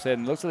pushed across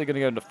in. It looks like they're going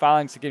to go into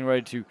phalanx, getting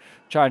ready to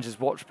challenge this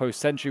watch post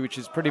sentry, which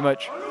is pretty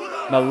much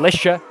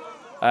militia,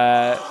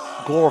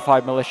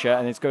 glorified militia,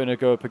 and it's going to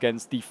go up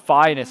against the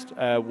finest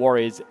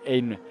warriors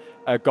in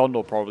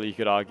Gondor, probably, you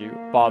could argue,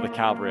 bar the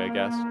cavalry, I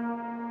guess.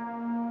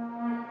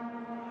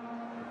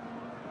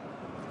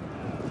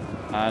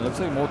 And it looks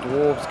like more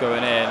dwarves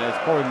going in. It's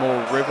probably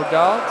more river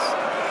guards.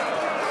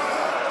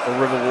 Or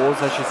river walls,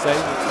 I should say.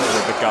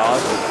 River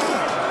guards.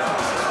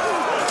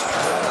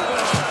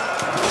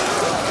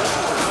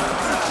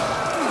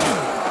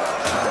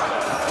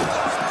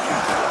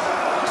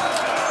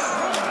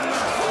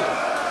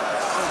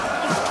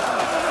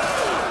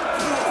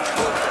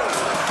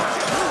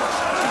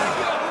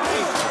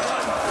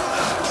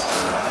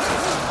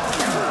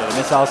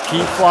 Missiles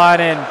keep flying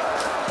in.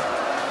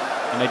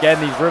 And again,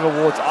 these river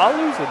wards are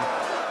losing.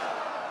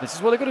 This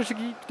is what they're going to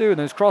keep doing.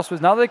 Those crossbows,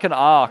 now they can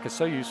arc, are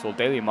so useful.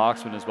 Daily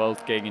marksman as well,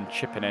 getting and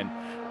chipping in.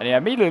 And yeah,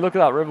 immediately look at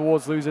that, river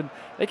wards losing.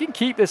 They can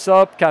keep this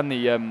up, can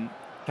the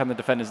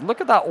defenders. And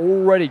look at that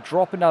already,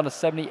 dropping down to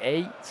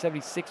 78,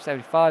 76,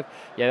 75.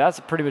 Yeah, that's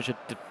pretty much a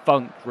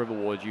defunct river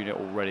wards unit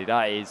already.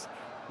 That is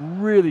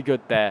really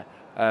good there.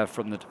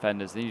 From the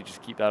defenders. They need to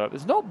just keep that up.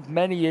 There's not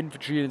many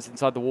infantry units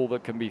inside the wall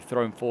that can be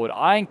thrown forward.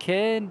 Iron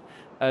Cairn,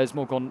 there's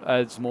more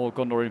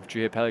Gondor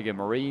infantry here, Pelican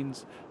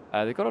Marines.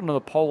 They've got another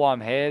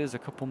polearm here. There's a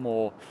couple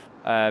more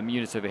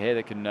units over here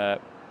that can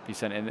be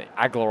sent in. The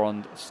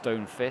Aglarond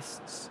Stone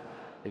Fists.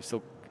 They've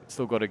still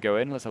got to go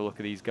in. Let's have a look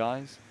at these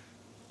guys.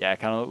 Yeah,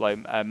 kind of look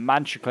like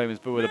Mancha Claimers,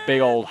 but with a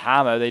big old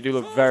hammer. They do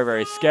look very,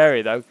 very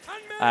scary, though.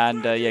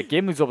 And yeah,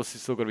 Gimli's obviously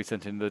still got to be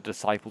sent in. The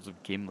Disciples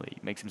of Gimli.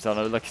 Makes him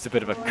sound like he's a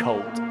bit of a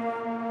cult.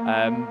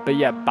 But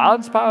yeah,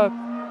 balance power,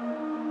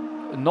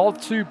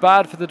 not too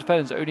bad for the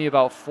defenders. Only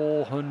about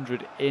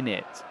 400 in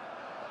it.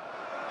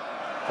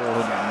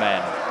 400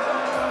 men.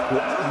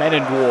 Men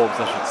and dwarves,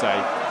 I should say.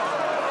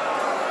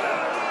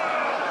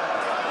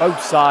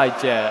 Both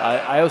sides,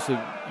 yeah. I also,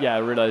 yeah,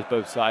 realised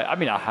both sides. I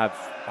mean, I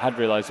had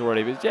realised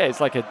already, but yeah, it's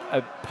like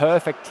a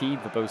perfect team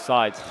for both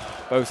sides.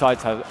 Both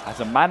sides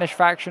has a Manish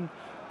faction.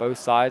 Both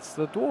sides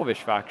the Dwarvish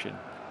faction.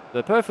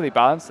 They're perfectly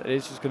balanced. It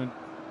is just going to,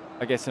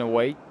 I guess, in a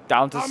way,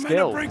 down to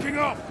skill.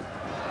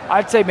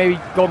 I'd say maybe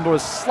Gondor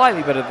is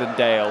slightly better than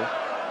Dale,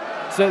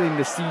 certainly in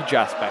the siege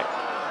aspect.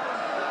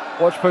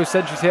 Watch post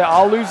sentries here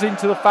are losing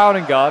to the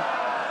Founding Guard.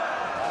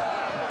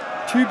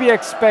 To be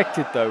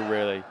expected, though,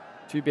 really.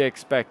 To be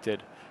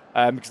expected.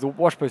 Because the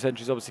watch post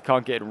sentries obviously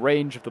can't get in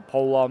range of the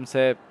polearms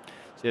here.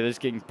 So yeah, they're just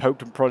getting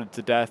poked and prodded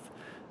to death.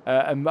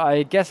 And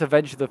I guess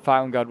eventually the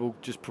Founding Guard will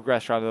just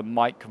progress around and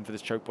might come for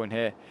this choke point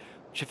here.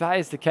 Which, if that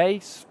is the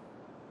case,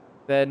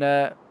 then,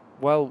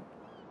 well,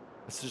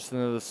 it's just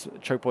another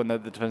choke point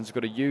that the defenders have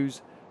got to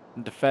use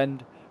and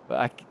defend.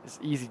 But it's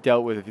easy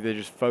dealt with if they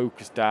just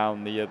focus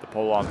down the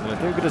polearms. And I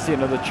think we're going to see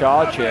another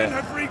charge here.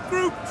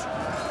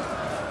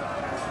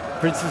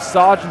 Prince's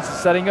sergeants are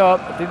setting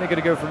up. I think they're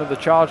going to go for another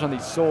charge on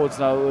these swords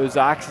now that those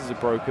axes are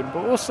broken.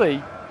 But we'll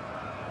see.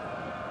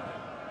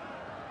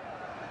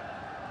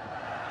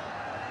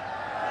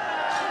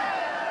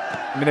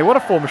 I mean, they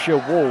want to form a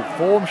shield wall.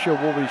 Form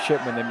shield wall with these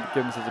shipmen, then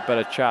give themselves a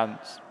better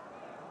chance.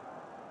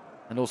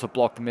 And also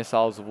block the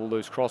missiles of all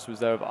those crossbows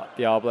there of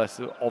the Dawnless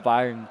of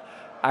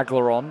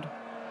Aglarond.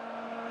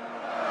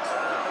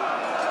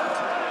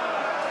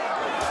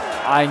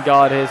 Iron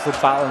Guard here, still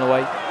battling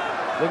away.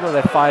 Look what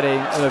they're fighting.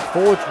 And they're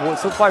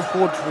still fighting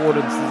Forge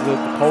Wardens, the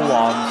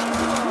polearms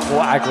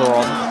for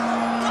Aglarond.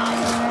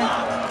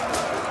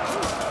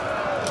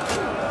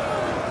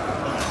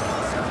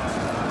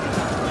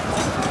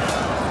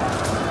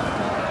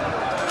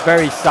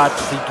 Very sad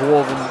to see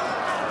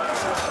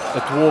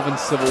the Dwarven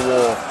Civil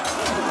War.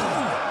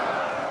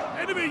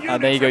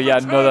 And there you go, yeah,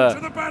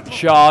 another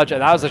charge,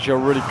 and that was actually a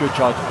really good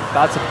charge.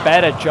 That's a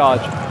better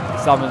charge.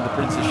 Summoned the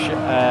Prince's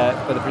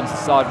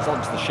sergeants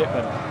onto the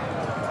shipment.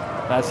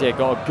 That's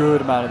got a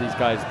good amount of these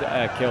guys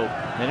killed.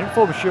 They didn't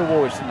form a shield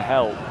wall, which didn't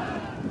help.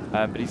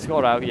 But he's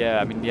got out, yeah.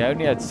 I mean, he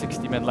only had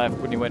 60 men left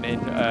when he went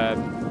in.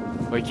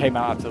 Well, he came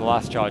out after the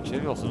last charge. He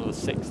lost another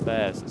 6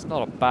 there, so it's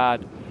not a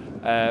bad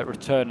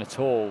return at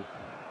all.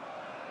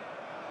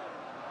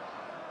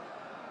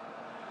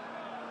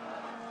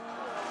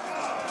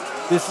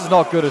 This is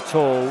not good at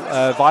all.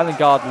 Violent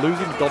Guard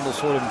losing to Gondor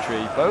Sword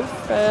Infantry. Both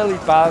fairly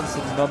balanced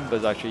in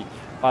numbers, actually.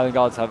 Violent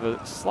Guards have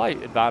a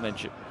slight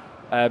advantage.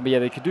 But yeah,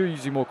 they could do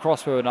using more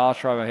crossbow and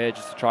archer ammo here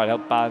just to try and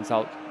help balance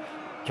out,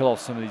 kill off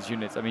some of these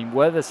units. I mean,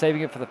 whether they're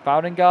saving it for the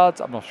Founding Guards,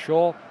 I'm not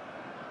sure.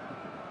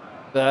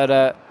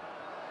 But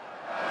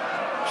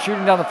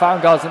shooting down the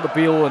Founding Guards isn't the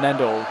be-all and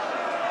end-all.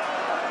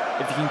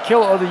 If you can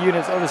kill other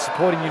units, other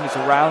supporting units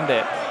around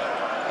it,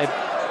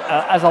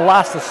 as a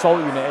last assault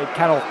unit, it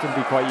can often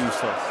be quite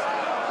useless.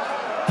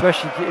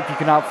 Especially if you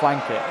can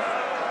outflank it.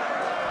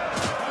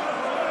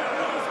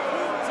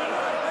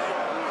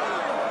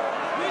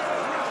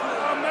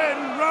 Our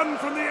men run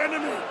from the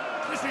enemy.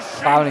 This is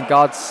Founding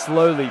Guards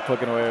slowly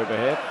plugging away over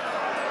here.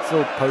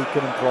 Still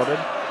poking and prodding.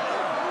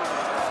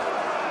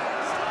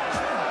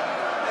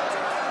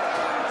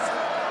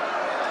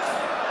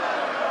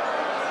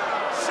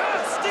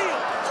 Sharp steel.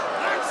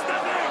 That's the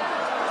thing.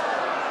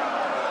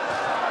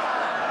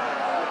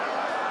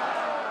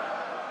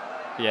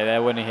 Yeah,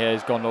 their winning here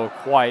has gone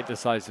quite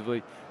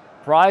decisively.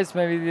 Surprised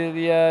maybe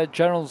the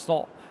general's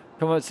not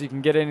come up so you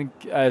can get in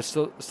and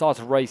start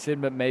to race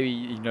in, but maybe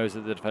he knows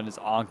that the defenders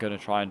aren't going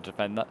to try and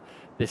defend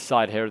this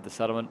side here of the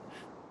settlement.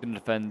 Going to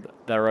defend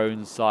their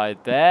own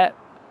side there.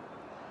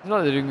 It's not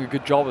like they're doing a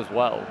good job as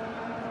well.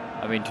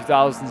 I mean,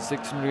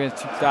 2,600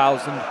 against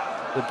 2,000.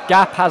 The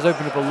gap has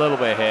opened up a little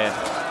bit here in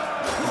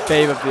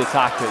favour of the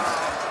attackers.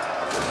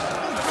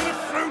 Men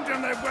have thrown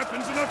down their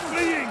weapons and are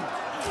fleeing.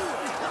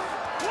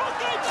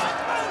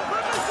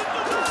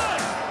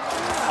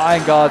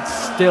 Iron Guard's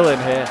still in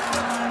here,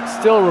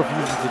 still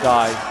refusing to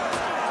die.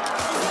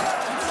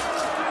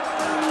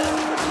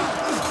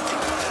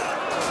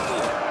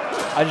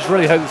 I just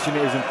really hope this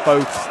unit isn't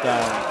both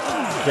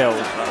killed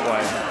that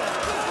way.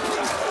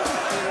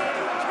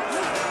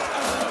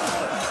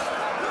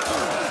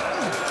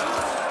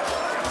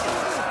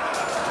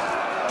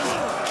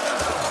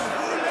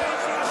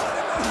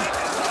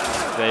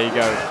 There you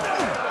go.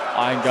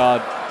 Iron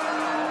Guard.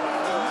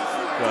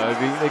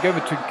 They go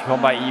between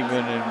combat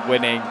even and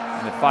winning,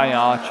 and they're fighting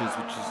archers,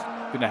 which is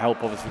going to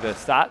help obviously their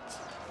stats.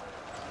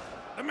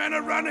 The men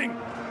are running.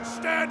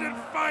 Stand and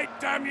fight,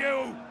 damn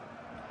you!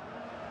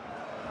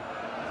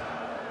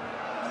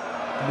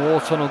 More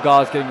tunnel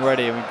guards getting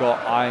ready, and we've got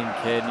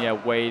Ironkin, yeah,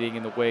 waiting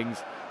in the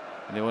wings,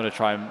 and they want to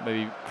try and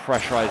maybe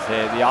pressurize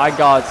here. The Iron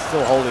Guard's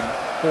still holding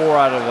 4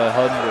 out of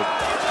 100.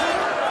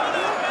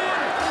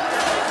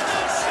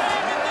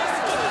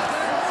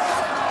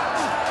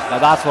 Now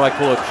that's what I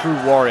call a true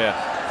warrior.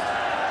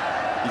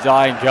 These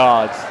Iron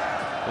Guards,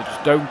 they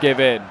just don't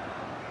give in.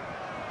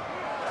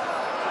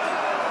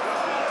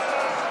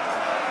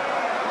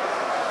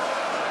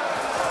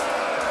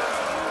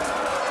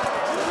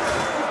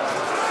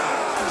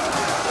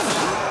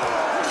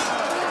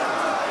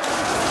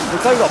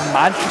 Looks like we've got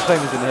Mantra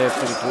Claimers in here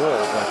for the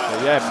Dwarves,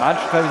 actually. Yeah,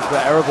 Mantra Claimers for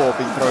Erebor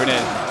being thrown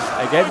in.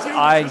 Against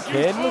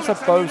Ironkin, looks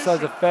like both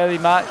sides are fairly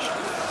matched.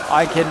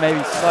 Ironkin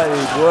maybe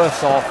slightly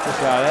worse off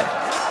looking at it.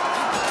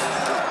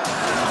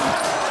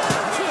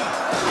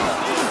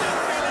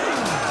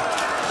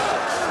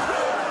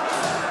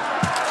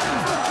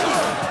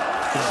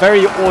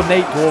 Very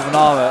ornate dwarven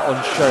armor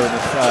on show in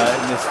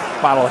this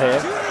battle here.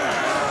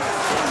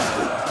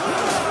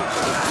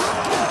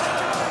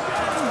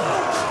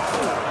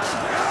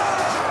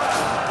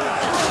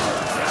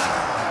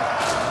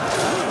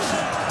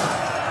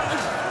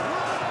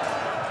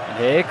 And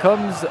here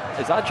comes,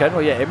 is that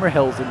General? Yeah,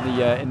 Imrahil's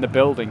in the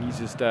building. He's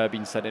just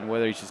been sent in,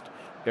 whether he's just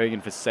going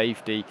in for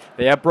safety.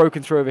 They have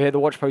broken through over here. The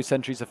watchpost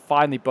sentries have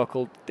finally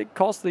buckled. It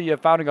cost the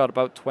Founding Guard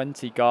about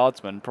 20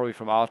 guardsmen, probably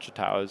from archer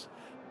towers.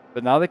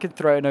 But now they can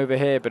threaten over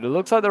here. But it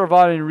looks like the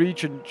Ravanian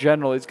Regent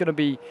General is going to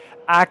be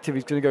active.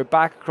 He's going to go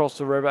back across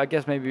the river. I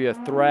guess maybe a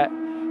threat.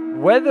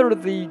 Whether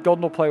the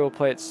Gondor player will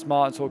play it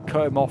smart and sort of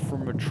cut him off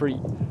from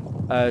retreat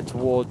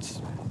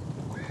towards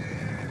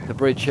the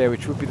bridge here,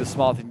 which would be the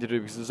smart thing to do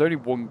because there's only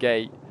one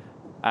gate.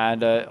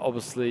 And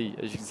obviously,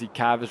 as you can see,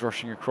 Cav is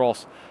rushing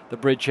across the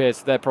bridge here.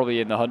 So they're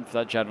probably in the hunt for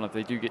that General. If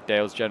they do get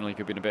Dale's General, he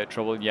could be in a bit of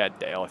trouble. And yeah,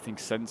 Dale, I think,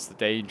 sensed the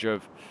danger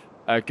of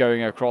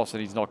going across.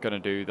 And he's not going to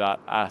do that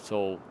at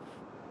all.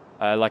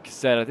 Like I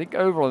said, I think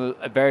overall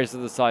on various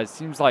other sides,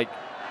 seems like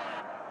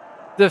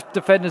the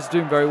defenders are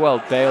doing very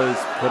well. Dale is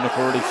putting up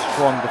a really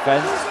strong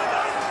defense.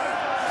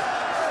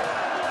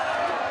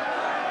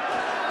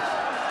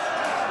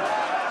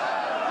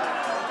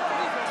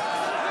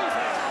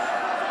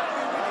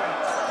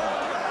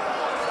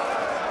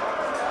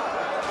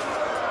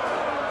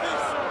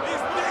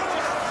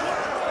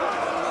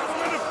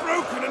 Men are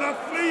broken and are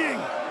fleeing.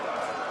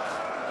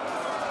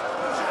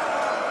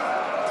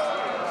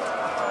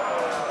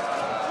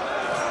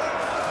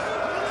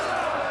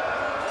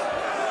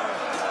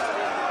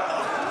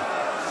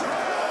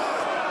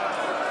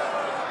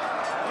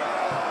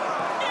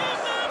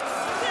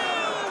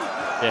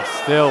 Yes,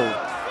 still.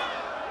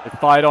 They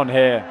fight on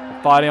here.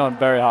 They're fighting on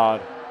very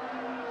hard.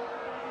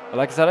 But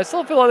like I said, I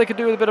still feel like they could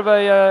do with a bit of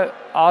a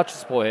archer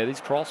support here.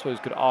 These crossbows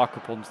could arc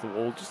up onto the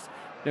wall. Just,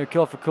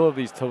 kill for kill of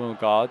these tunnel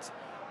guards.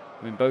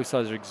 I mean, both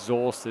sides are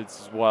exhausted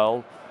as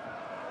well.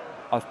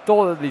 I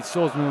thought that these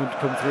swordsmen would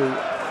come through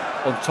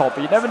on top,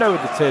 but you never know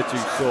with the tier 2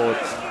 sword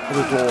for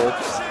the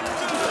dwarves.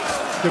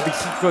 Could be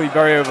secretly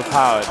very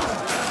overpowered.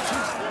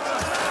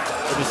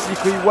 But they're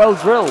secretly well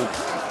drilled.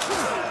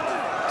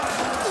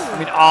 I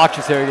mean,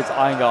 archers here against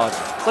Iron Guard.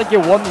 It's like you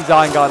want these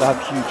Iron Guard to have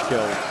huge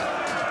kills.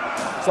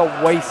 Stop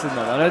wasting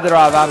them. I know they're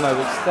out of ammo,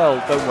 but still,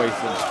 don't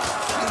waste them.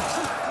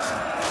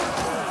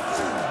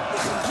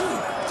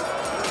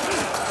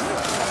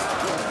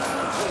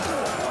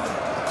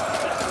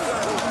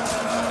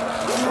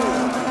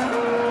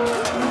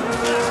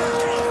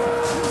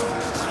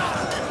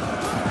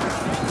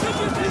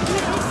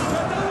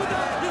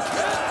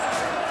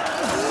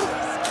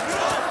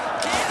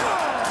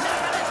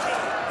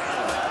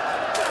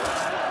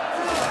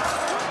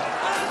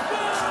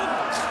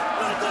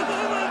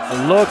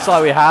 Looks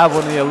like we have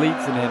one of the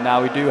elites in here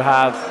now. We do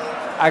have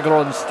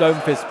Aglarond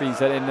Stonefist being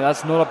sent in, and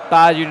that's not a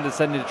bad unit to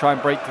send in to try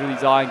and break through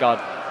these Iron Guard.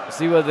 We'll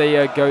see whether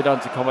they go down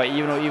to combat,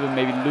 even or even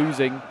maybe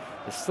losing.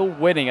 They're still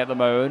winning at the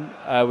moment,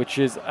 which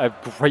is a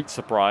great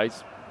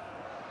surprise.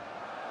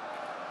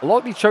 A lot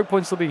of these choke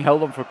points still being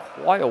held on for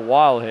quite a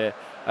while here.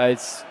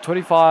 It's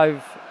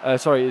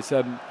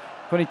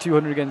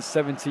 2200 against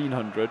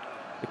 1700.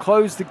 They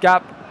closed the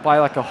gap by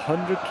like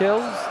 100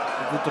 kills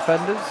of the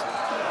defenders.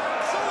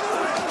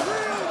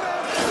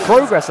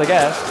 progress, I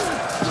guess.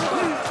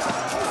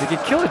 They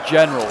could kill a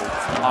general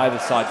on either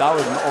side. That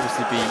would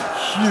obviously be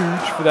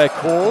huge for their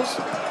cause.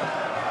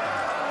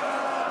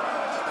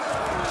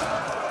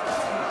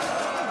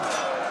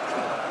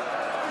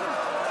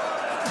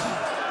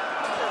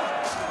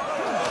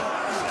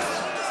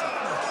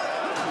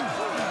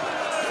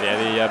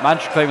 Yeah, the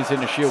Mantra Claimants in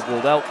the shield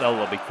wall,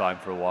 they'll be fine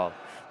for a while.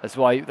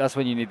 That's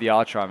when you need the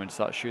archer armor to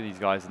start shooting these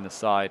guys in the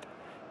side.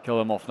 Kill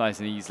them off nice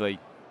and easily.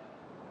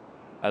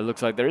 It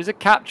looks like there is a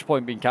capture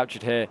point being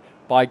captured here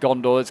by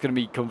Gondor. It's going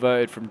to be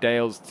converted from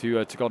Dale's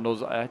to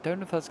Gondor's. I don't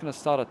know if that's going to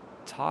start a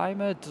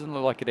timer. It doesn't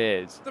look like it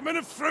is. The men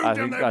have thrown I down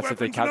think their that's if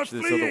they weapons and are capture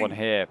this other one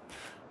fleeing. here.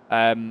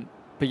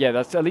 But yeah,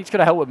 that's at least going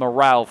to help with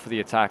morale for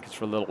the attackers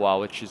for a little while,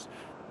 which is,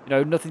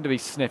 nothing to be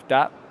sniffed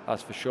at,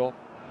 that's for sure.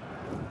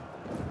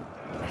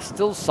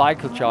 Still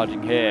cycle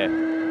charging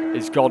here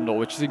is Gondor,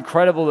 which is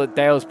incredible that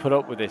Dale's put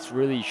up with this.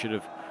 Really should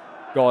have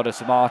got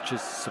some archers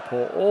to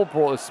support or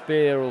brought a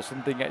spear or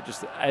something,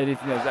 just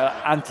anything that's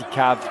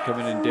anti-cav to come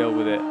in and deal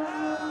with it.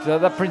 So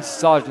that Princess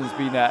Sergeant's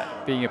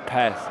being a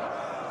pest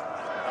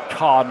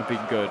can't have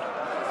been good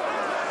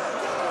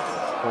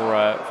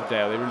for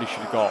Dale. They really should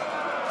have got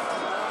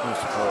more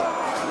support.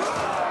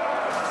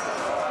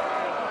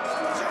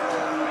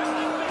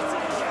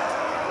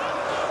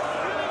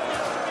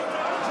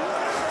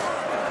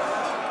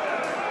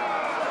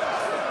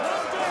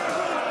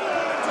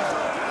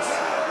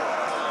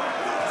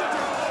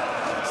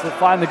 So they'll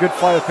find the good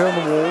fire up here on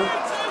the wall.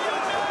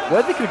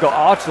 Where they could have got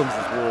archers onto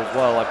this wall as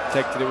well, like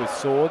protected it with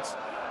swords,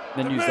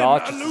 and then used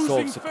archers to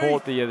sort of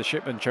support the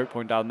shipman choke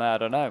point down there. I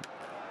don't know.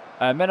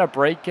 Men are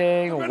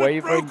breaking or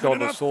wavering.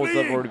 Gondor's swords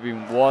have already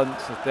been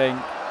once, I think.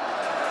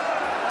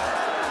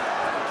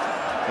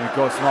 And we've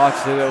got some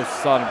archers here that are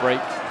starting to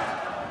break.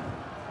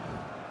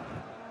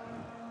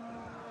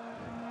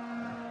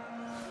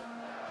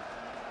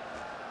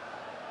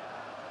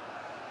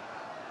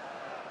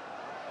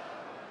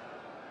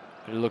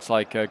 It looks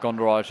like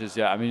Gondor archers,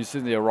 yeah, I mean, as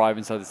soon as they arrive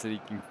inside the city,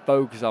 you can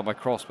focus on my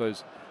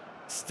crossbows.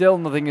 Still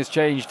nothing has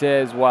changed here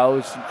as well,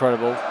 which is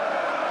incredible. Their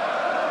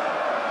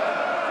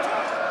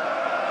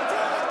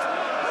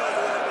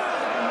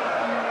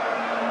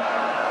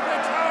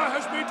tower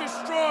has been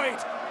destroyed.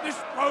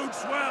 This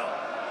bodes well.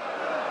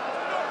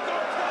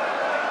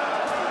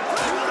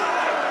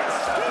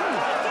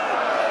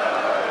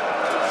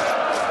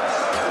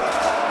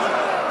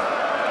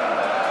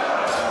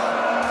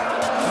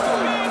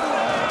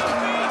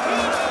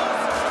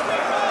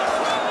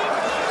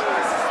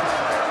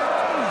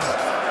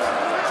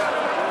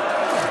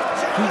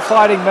 Keep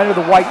fighting, men of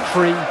the white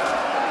tree.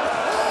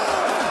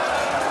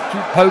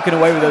 Keep poking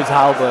away with those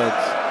halberds.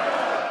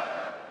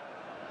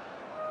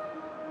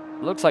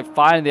 Looks like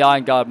finally the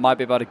Iron Guard might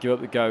be about to give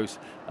up the ghost.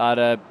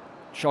 That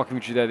shocking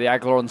victory there, the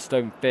Aglarond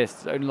Stone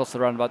Fists only lost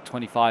around about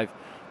 25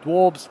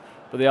 dwarves,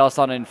 but they are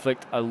starting to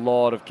inflict a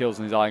lot of kills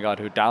on these Iron Guard,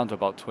 who are down to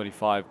about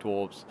 25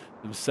 dwarves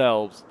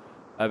themselves.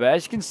 But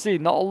as you can see,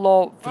 not a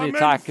lot for the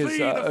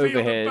attackers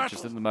over here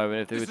just at the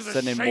moment. If they were to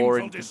send in more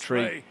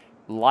infantry,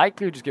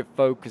 likely to just get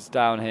focused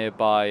down here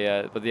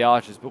by the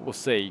archers, but we'll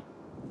see.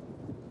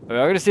 We're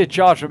going to see a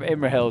charge from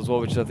Imrahil as well,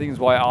 which I think is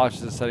why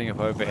archers are setting up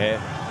over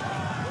here.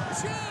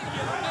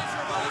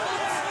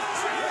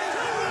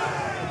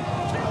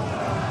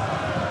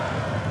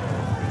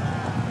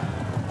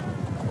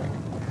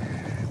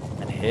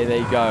 And here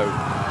they go.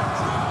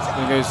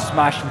 Going to go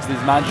smash into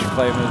these mansion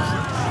flamers.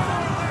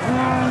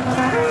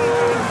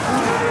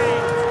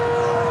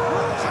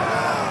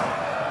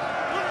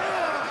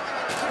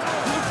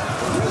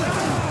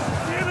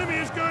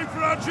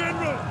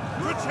 General,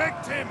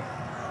 protect him.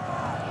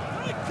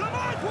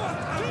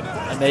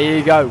 And there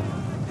you go.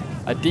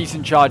 A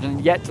decent charge,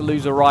 and yet to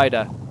lose a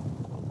rider.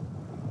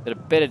 Did a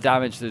bit of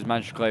damage to those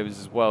mansion clavers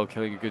as well,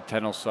 killing a good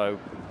 10 or so.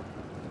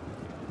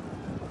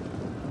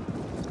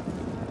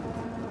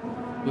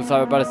 Looks like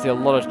we're about to see a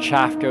lot of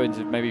chaff going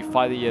to maybe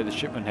fight the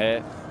shipman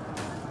here.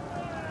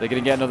 They're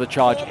going to get another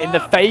charge in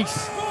the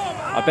face.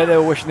 I bet they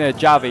were wishing they had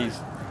javies.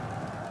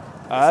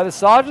 The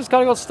sergeants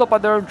kind of got stopped by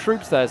their own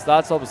troops there, so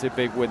that's obviously a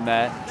big win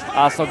there.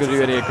 That's not going to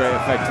do any great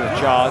effect to the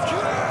charge.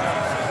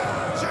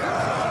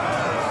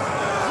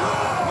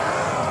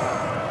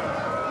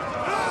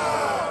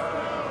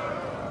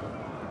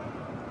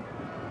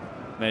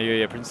 There you go,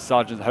 yeah, Princess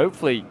Sergeant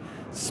hopefully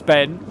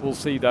spent, we'll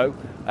see though.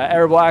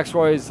 Erebor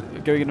Axroy is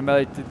going into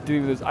melee to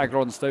do those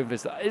Aglarond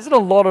Stonefists. There isn't a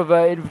lot of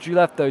infantry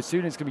left though.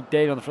 Soon it's going to be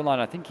Dane on the front line.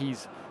 I think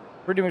he's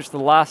pretty much the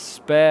last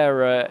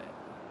spare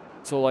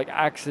sort of like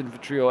axe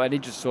infantry or any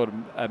just sort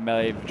of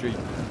melee infantry.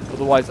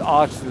 Otherwise,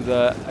 archers with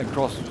and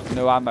crossbows with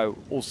no ammo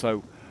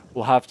also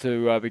will have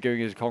to be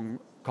going into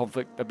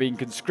conflict. They're being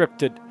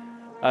conscripted,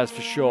 as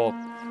for sure.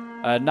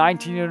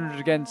 1900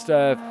 against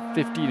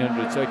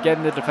 1500. So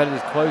again, the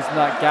defenders closing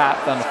that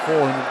gap down to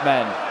 400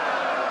 men.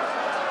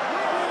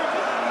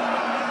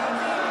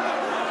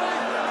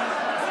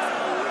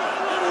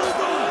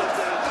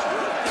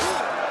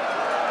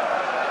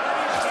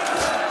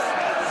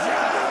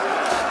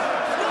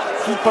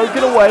 Keep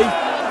poking away.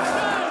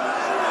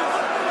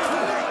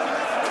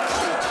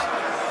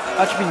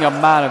 Actually being a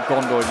man of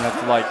Gondor, you have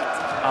to like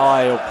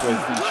ally up with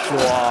these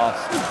short-ass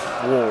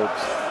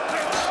dwarves.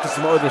 Because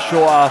some other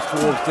short-ass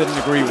dwarves didn't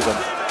agree with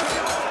them.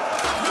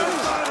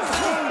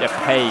 Yeah,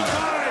 pain.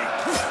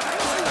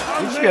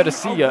 You should be able to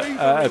see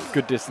at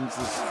good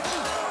distances.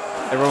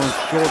 Everyone's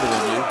shorter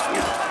than you.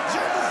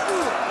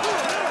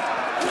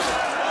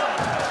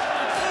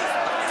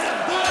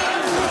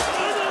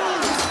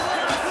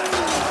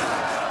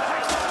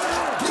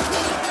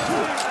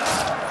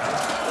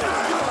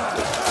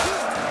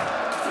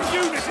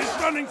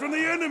 From the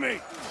enemy.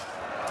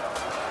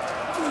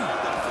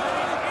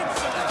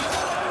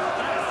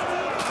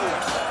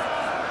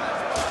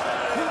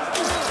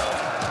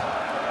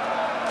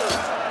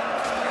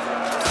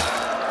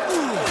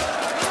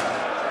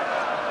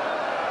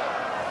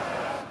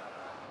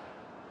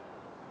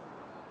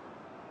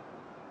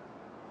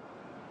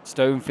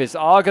 Stone fists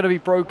are going to be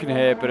broken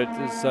here, but it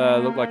does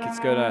look like it's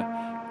going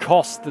to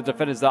cost the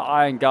defenders their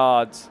iron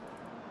guards.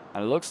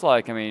 And it looks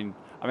like, I mean,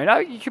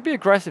 you could be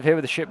aggressive here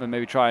with the shipment,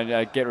 maybe try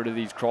and get rid of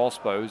these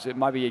crossbows. It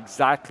might be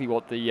exactly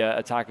what the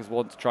attackers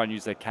want to try and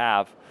use their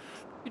cav.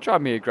 You try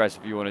and be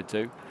aggressive if you wanted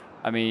to.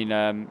 I mean, you're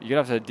going to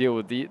have to deal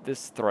with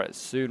this threat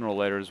sooner or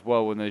later as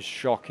well when those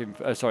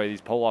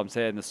these polearms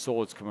here and the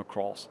swords come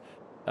across.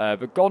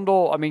 But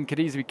Gondor, I mean, could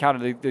easily be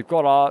countered. They've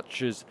got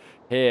archers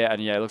here,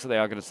 and yeah, it looks like they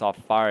are going to start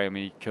firing. I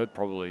mean, he could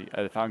probably.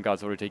 The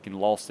Vanguard's already taken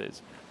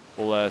losses.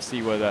 We'll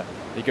see whether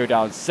they go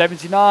down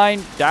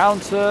 79,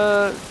 down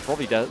to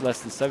probably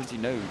less than 70.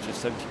 No,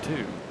 just 72.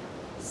 Here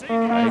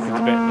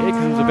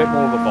comes a bit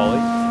more of a volley.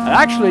 And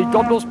actually,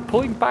 Gondor's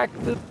pulling back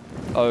the...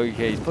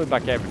 Okay, he's pulling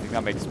back everything.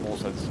 That makes more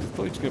sense. I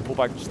thought he was going to pull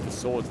back just the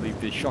swords,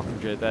 leave the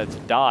Shockinger there to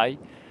die.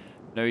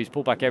 No, he's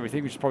pulled back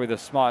everything, which is probably the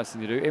smartest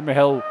thing to do.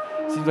 Imrahil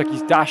seems like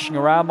he's dashing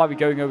around, might be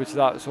going over to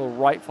that sort of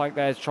right flank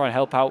there to try and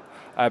help out,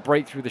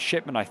 break through the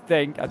shipment, I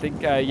think.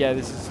 Yeah,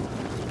 this is...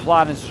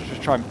 plan is to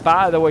just try and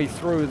batter their way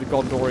through the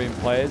Gondorian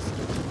players.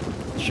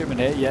 Shipment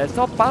here, yeah, it's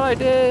not a bad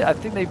idea. I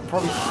think they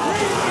probably...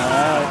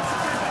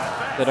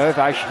 I don't know if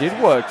it actually did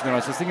work, to be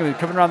honest. I was thinking of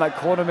coming around that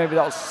corner, maybe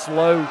that'll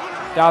slow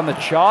down the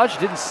charge.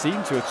 It didn't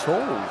seem to at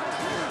all.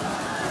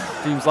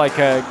 Seems like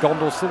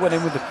Gondor still went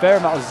in with a fair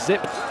amount of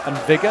zip and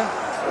vigor.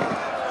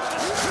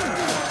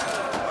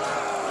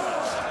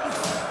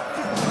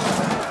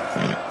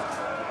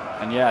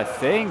 And yeah, I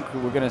think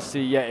we're going to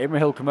see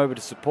Imrahil come over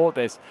to support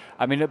this.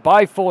 I mean,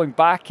 by falling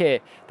back here,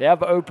 they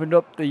have opened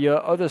up the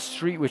other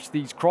street which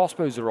these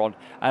crossbows are on.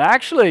 And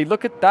actually,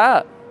 look at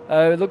that.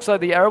 It looks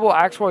like the Erebor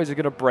Axe Warriors are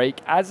going to break,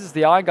 as is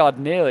the Iron Guard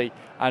nearly.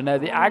 And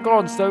the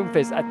Aglarond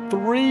Stonefist, at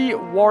 3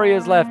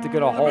 warriors left, are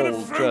going to hold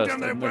just.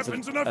 And there's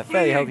a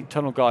fairly healthy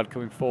tunnel guard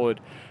coming forward.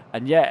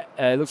 And yeah,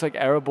 it looks like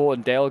Erebor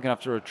and Dale are going to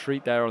have to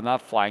retreat there on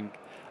that flank.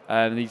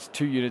 And these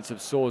 2 units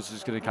of swords are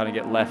just going to kind of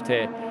get left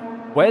here.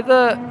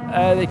 Whether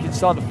they can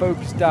start to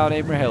focus down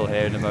Imrahil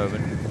here in a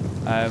moment,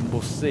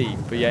 we'll see.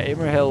 But yeah,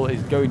 Imrahil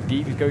is going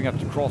deep. He's going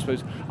after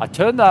crossbows. I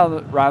turned down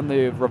around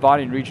the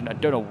Ravanian region. I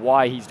don't know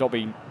why he's not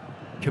being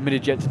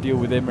committed yet to deal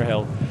with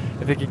Imrahil.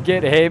 If they could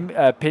get him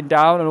pinned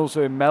down and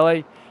also in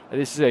melee,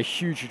 this is a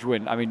huge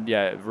win. I mean,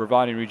 yeah,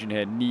 Ravanian region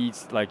here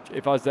needs, like,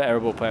 if I was the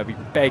Erebor player, I'd be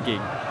begging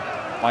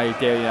my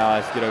Dalian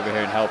allies to get over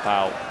here and help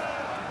out.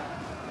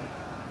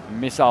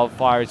 Missile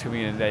fire is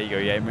coming in. There you go.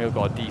 Yeah, Imrahil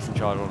got a decent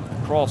charge on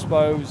the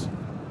crossbows.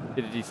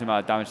 Did a decent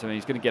amount of damage to him.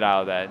 He's going to get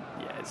out of there.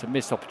 Yeah, it's a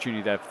missed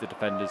opportunity there for the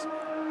defenders.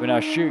 We're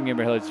now shooting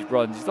Imrahil as he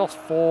runs. He's lost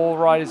 4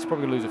 riders. He's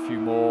probably going to lose a few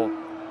more.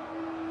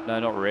 No,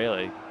 not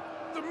really.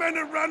 The men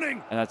are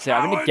running. And that's it.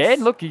 I mean,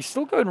 again, look, he's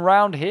still going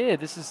around here.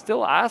 This is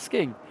still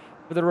asking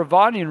for the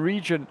Ravanian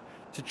region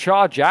to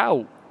charge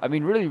out. I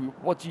mean, really,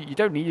 what you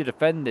don't need to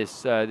defend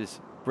this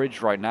this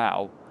bridge right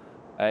now.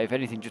 If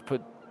anything, just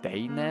put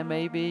Dane there,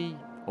 maybe,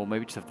 or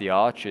maybe just have the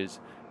archers.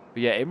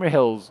 But yeah,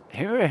 Imrahil's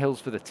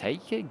for the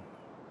taking.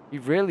 He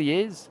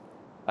really is.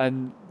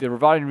 And the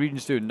Ravanian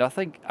region's doing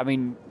nothing. I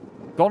mean,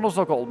 Gondor's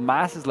not got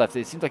masses left.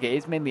 It seems like it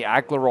is mainly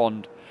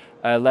Aglarond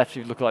left. If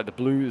you look at like the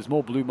blue, there's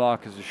more blue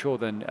markers for sure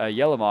than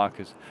yellow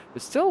markers.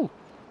 But still,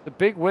 the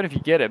big win if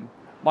you get him.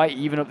 Might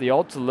even up the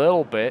odds a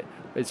little bit.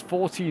 It's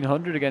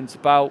 1,400 against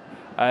about,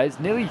 it's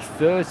nearly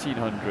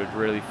 1,300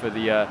 really for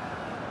the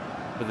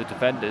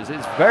defenders.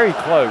 It's very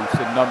close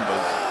in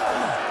numbers.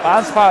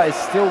 Manpower is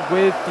still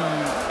with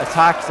the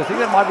attacks. I think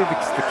that might be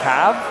because the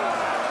cav.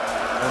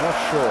 I'm not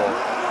sure.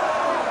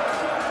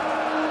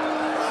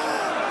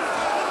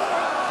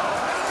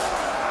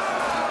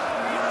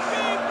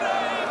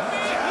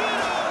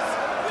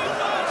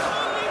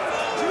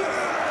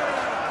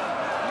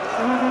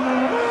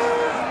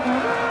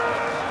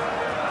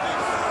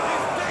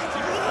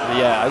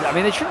 Yeah, I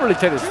mean, they shouldn't really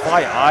take this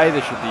fight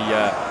either, should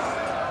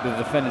the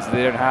defenders.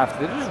 They don't have to.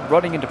 They're just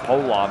running into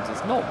polearms.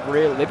 It's not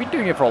real. They've been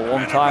doing it for a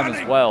long time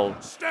as well.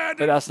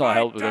 But that's not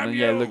helped with them. And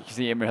yeah, look, you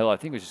see Imrahil, I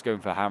think, was just going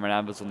for hammer and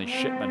anvils on these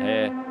shipmen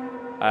here.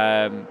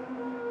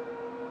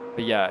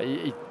 But yeah,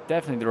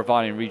 definitely the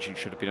Ravanian region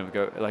should have been able to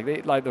go.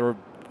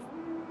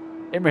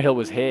 Imrahil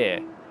was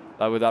here,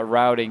 like with that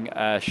routing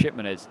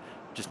shipman is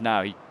just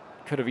now. He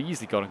could have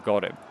easily gone and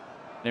got him.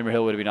 And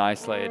Imrahil would have been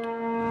isolated.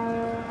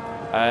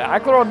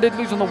 Aglarond did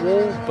lose on the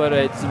wall, but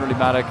it doesn't really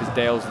matter because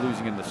Dale's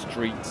losing in the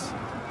streets.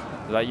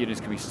 So that unit's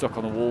going to be stuck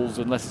on the walls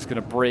unless it's going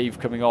to brave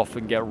coming off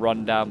and get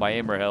run down by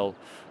Imrahil.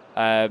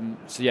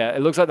 So yeah,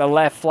 it looks like the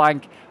left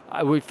flank,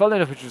 funnily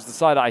enough, which was the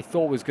side I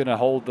thought was going to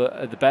hold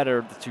the better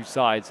of the two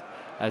sides,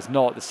 as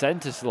not. The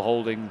centre's still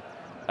holding,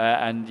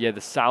 and yeah,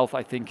 the south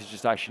I think is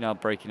just actually now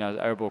breaking as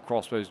Erebor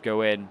crossbows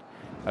go in.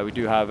 We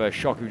do have a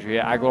shock infantry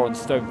here. Aglarond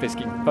Stonefist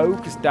getting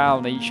focused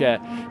down each yeah,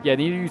 they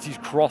need to use these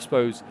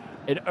crossbows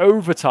in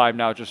overtime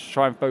now, just to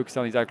try and focus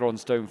on these Aglarond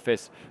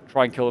Stonefists,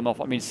 try and kill them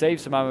off. I mean, save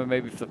some ammo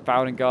maybe for the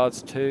Founding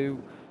Guards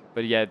too.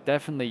 But yeah,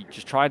 definitely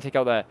just try and take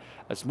out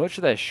as much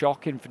of their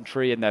shock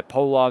infantry and their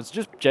polearms,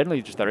 just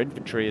generally just their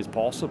infantry as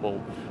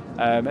possible.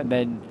 And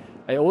then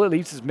all it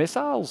leaves is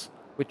missiles,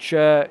 which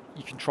you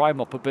can try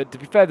them up. But to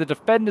be fair, the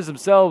defenders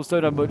themselves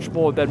don't have much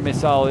more than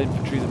missile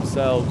infantry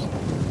themselves.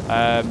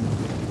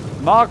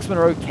 Marksmen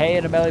are okay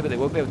in a melee, but they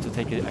won't be able to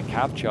take a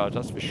cav charge,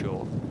 that's for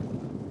sure.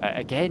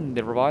 Again,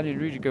 the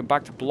Ravanian region going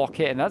back to block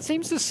it, and that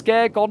seems to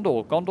scare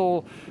Gondor.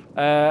 Gondor,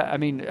 I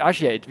mean,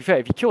 actually, yeah, to be fair,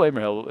 if you kill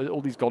Imrahil,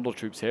 all these Gondor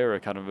troops here are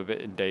kind of a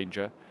bit in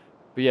danger.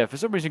 But yeah, for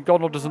some reason,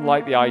 Gondor doesn't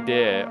like the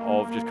idea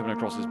of just coming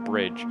across this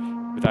bridge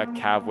with that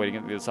cav waiting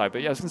at the other side.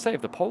 But yeah, I was going to say,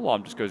 if the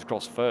polearm just goes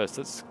across first,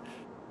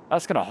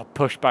 that's going to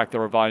push back the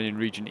Ravanian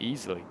region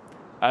easily.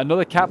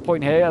 Another cap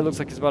point here, it looks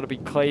like it's about to be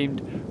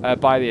claimed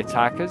by the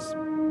attackers.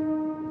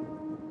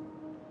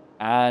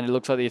 And it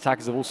looks like the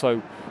attackers have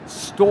also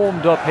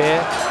stormed up here,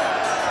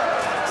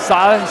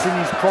 silencing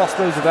these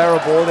crossbows of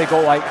Erebor. They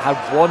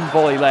had one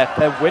volley left.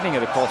 They're winning at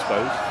the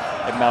crossbows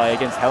in melee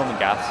against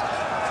Helmengast.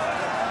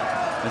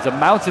 There's a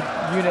mounted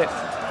unit.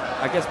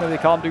 I guess maybe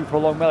they can't do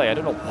prolonged melee. I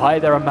don't know why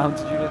they're a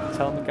mounted unit in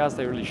Helmengast.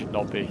 They really should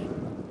not be.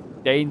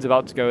 Dane's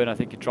about to go in, I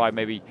think, and try and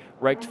maybe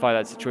rectify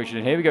that situation.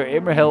 And here we go.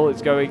 Imrahil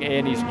is going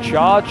in. He's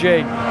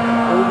charging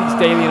all these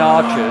Dalian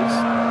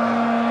archers.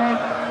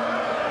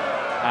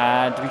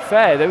 And to be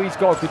fair, though he's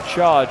got a good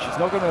charge, he's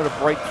not going to be able to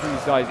break through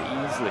these guys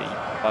easily,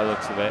 by the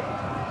looks of it.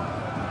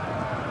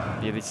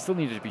 Yeah, they still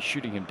need to be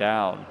shooting him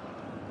down.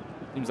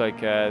 Seems like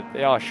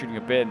they are shooting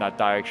a bit in that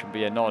direction, but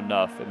yeah, not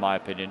enough, in my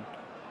opinion.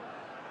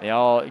 They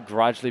are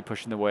gradually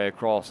pushing their way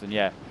across, and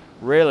yeah,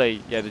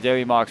 really, yeah, the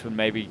Daily Marksman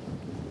maybe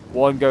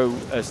one go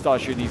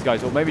start shooting these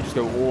guys, or maybe just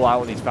go all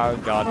out on these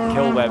Founding Guard and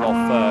kill them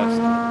off first.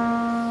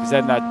 Because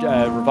then that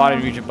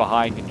Ravanian region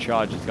behind can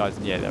charge these guys,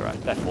 and yeah,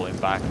 they're falling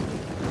back.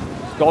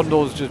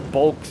 Gondor's just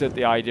balks at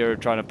the idea of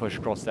trying to push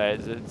across there.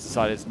 It's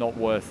decided it's not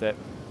worth it.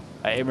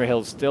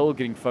 Imrahil's still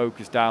getting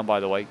focused down, by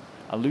the way,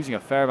 and losing a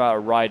fair amount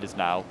of riders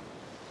now.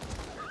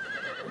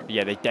 But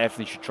yeah, they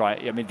definitely should try.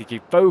 I mean, they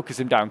can focus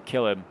him down,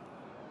 kill him.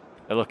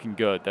 They're looking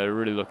good. They're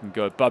really looking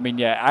good. But I mean,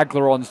 yeah,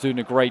 Aglarond's doing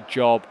a great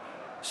job,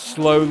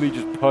 slowly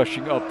just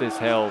pushing up this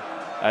hill.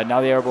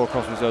 Now the Erebor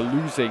crossbows are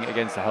losing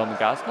against the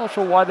Helmengast. Not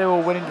sure why they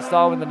were winning to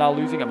start with and they're now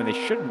losing. I mean,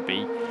 they shouldn't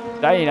be.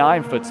 Danny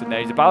Ninefoot's in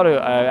there. He's about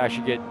to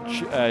actually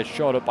get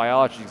shot up by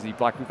archers, because the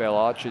Blackroot Vale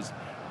archers,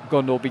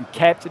 Gondor, being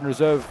kept in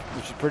reserve,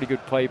 which is pretty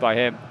good play by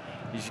him.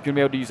 He's going to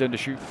be able to use them to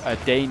shoot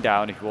Dane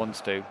down if he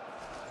wants to.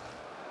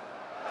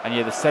 And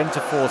yeah, the centre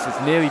force is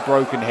nearly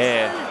broken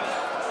here.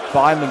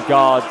 Vineland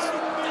Guards.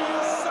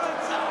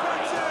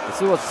 They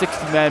still got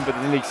 60 men, but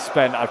they're nearly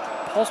spent. I'd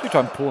possibly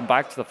try and pull them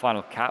back to the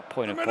final cap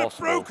point if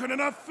possible. Broken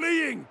and are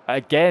fleeing.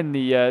 Again,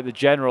 the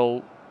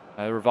general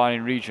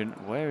Ravanian region.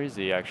 Where is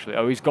he actually?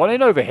 Oh, he's gone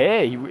in over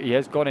here. He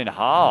has gone in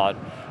hard.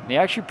 And he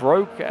actually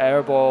broke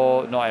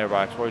Erebor, not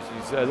Erebor,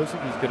 it looks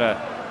like he's going to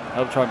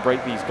help try and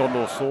break these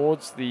Gondor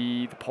swords.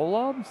 The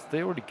polearms,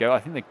 they already go. I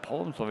think the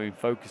polearms have been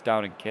focused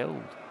down and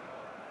killed,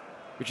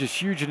 which is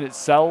huge in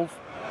itself.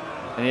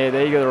 And yeah,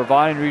 there you go. The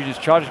Ravanian region is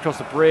charging across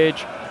the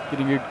bridge,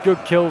 getting good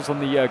kills on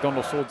the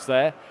Gondor swords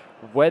there.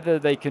 Whether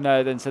they can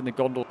then send the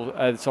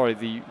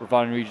the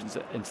Ravanian regions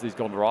into these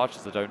Gondor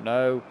archers, I don't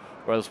know.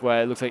 Or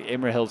elsewhere, it looks like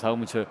Imrahil's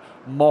helmet to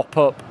mop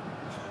up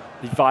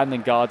the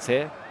Vineland Guards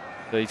here.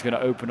 So he's going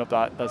to open up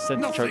that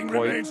centre choke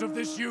point, of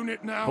this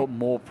unit now. Put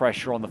more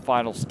pressure on the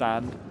final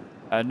stand.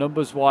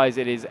 Numbers-wise,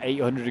 it is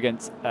 800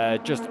 against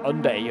just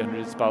under 800.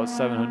 It's about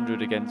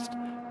 700 against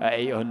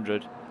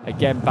 800.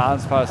 Again,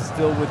 balance power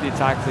still with the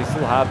attacks. They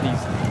still have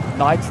these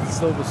Knights of the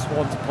Silver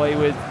Swan to play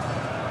with.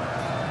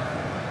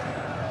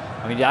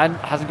 I mean, he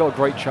hasn't got a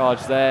great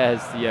charge there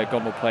as the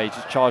Gondor player.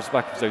 Just charges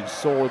back with his own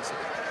swords.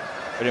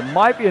 But it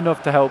might be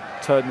enough to help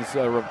turn this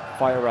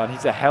fight around.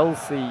 He's a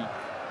healthy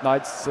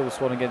Knights of the Silver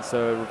Swan against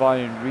the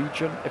Ravanian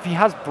region. If he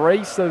has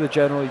Brace, though, the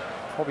general, he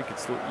probably could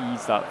still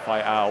ease that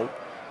fight out.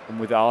 And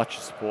with archer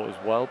support as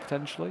well,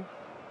 potentially.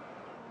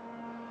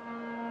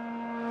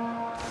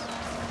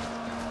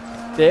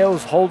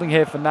 Dale's holding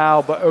here for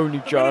now, but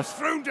only just.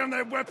 Thrown down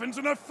their weapons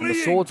and are fleeing. And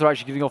the swords are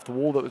actually getting off the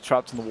wall that was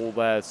trapped on the wall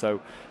there,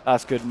 so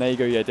that's good. And there you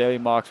go, yeah, Daily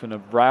Marksmen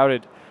have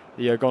routed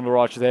the Gondor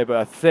archers there, but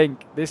I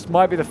think this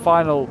might be the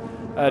final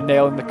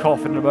nail in the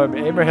coffin in a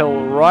moment.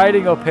 Imrahil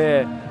riding up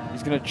here.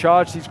 He's going to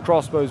charge these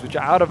crossbows, which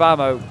are out of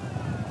ammo.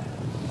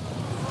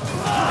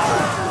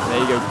 There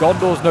you go,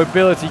 Gondor's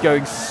nobility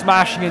going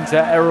smashing into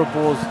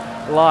Erebor's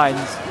lines.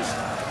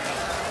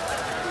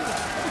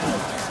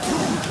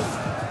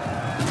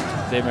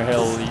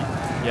 Imrahil,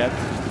 yeah,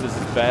 does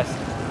his best.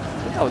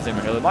 I think that was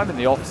Imrahil. It might have been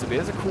the opposite,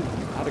 but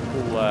had a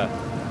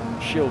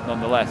cool shield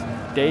nonetheless.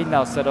 Dane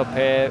now set up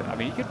here. I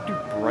mean, he could do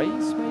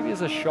Brace maybe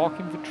as a shock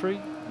infantry.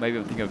 Maybe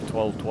I'm thinking of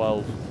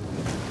 12-12.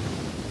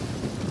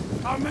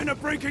 Our men are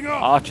breaking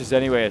up. Archers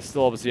anyway are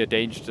still obviously a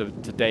danger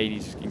to Dane.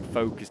 He's getting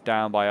focused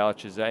down by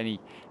archers at any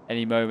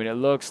moment. It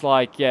looks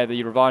like, yeah,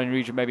 the Ravanian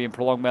region maybe in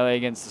prolonged melee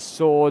against the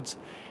swords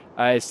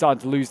is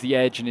starting to lose the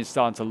edge and is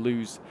starting to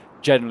lose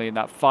generally in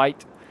that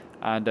fight.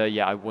 And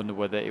yeah, I wonder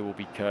whether it will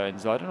be Kern.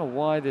 So I don't know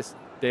why this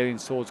Dalian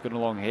sword's going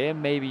along here.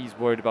 Maybe he's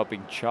worried about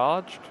being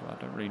charged. I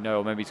don't really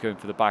know. Maybe he's going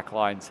for the back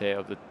lines here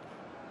of the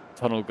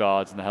tunnel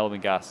guards and the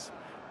Helmingast.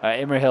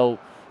 Imrahil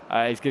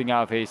is getting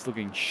out of here. He's still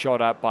getting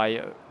shot at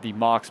by the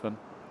marksman.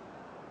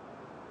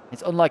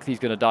 It's unlikely he's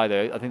going to die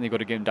though. I think they've got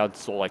to get him down to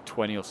sort of like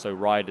 20 or so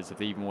riders if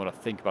they even want to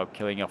think about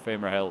killing off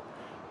Imrahil.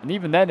 And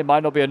even then, it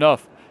might not be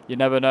enough. You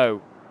never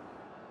know.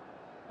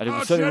 And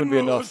it certainly wouldn't be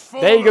enough.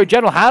 There you go.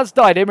 General has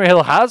died.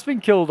 Imrahil has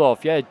been killed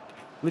off. Yeah,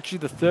 literally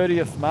the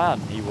 30th man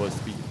he was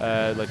to be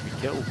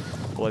killed.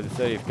 Or like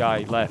the 30th guy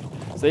left.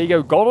 So there you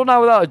go. Gondor now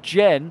without a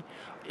gen.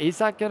 Is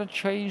that going to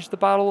change the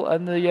battle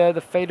and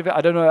the fate of it?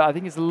 I don't know. I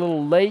think it's a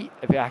little late.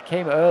 If it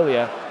came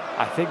earlier,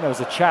 I think there was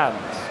a chance.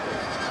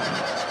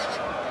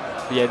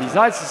 But yeah, these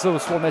Knights of Silver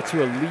Swan, they're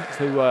too elite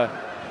to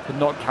could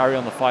not carry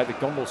on the fight. The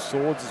Gondor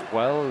swords as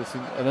well. And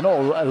they're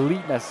not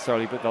elite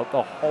necessarily, but the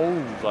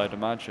holes, I'd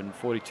imagine.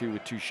 42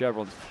 with 2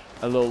 chevrons.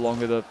 A little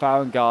longer. The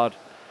Farron Guard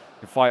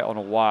can fight on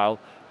a while.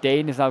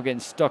 Dane is now getting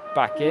stuck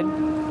back in.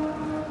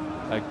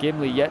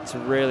 Gimli yet to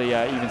really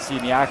even see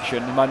the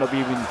action. He might not be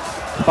even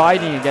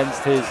fighting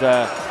against his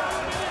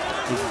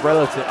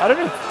relative. I don't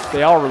know if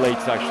they are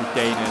related actually,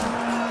 Dane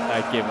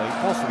and Gimli.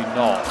 Possibly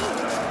not.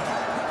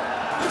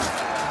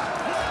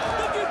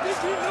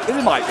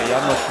 It might be,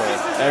 I'm not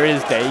sure. There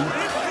is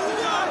Dane.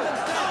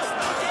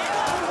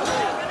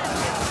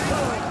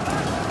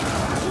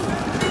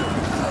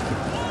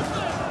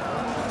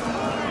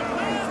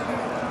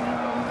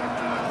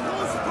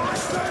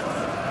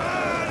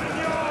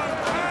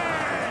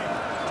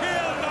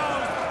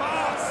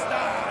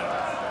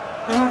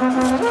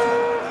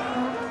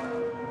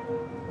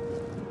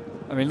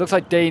 I mean, it looks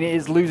like Dane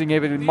is losing here,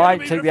 but he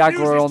might take the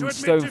Aglarond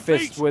Stone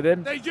Fist with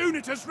him.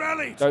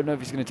 Don't know if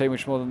he's going to take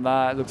much more than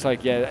that. It looks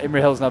like, yeah,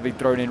 Imrahil's now being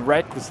thrown in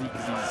recklessly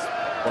because he's,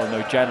 well,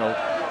 no general.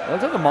 It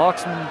looks like the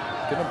marksman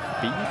going to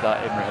beat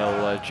that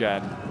Imrahil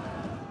gen.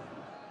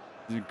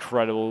 It's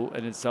incredible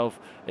in itself.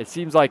 It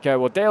seems like,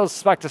 well,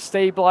 Dale's back to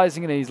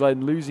stabilizing and he's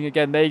losing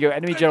again. There you go.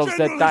 Enemy general's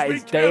dead. That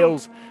is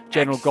Dale's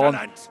general gone.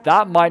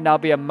 That might now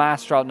be a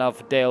mass route now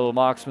for Dale. The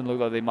marksman look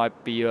like they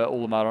might be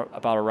all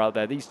about a route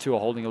there. These two are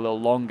holding a little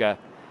longer.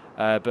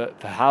 But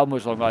for how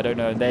much longer, I don't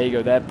know. And there you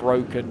go. They're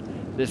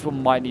broken. This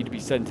one might need to be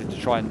sent in to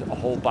try and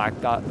hold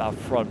back that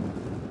front.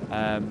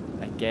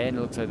 Again,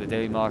 it looks like the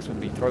Daily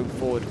marksman being thrown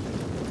forward.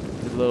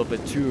 It's a little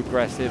bit too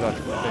aggressive. I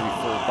should maybe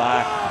fall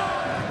back.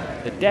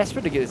 They're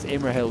desperate to get this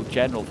Imrahil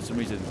general for some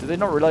reason. Do they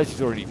not realize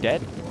he's already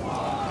dead?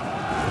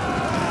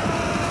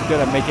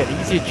 Going to make an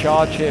easier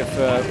charge here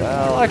for...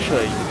 Well,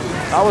 actually,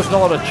 that was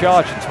not a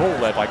charge at all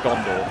there by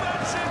Gondor.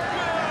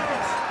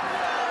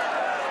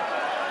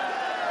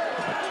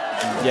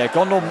 Yeah,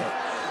 Gondor...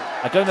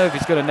 I don't know if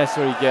he's going to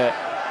necessarily get...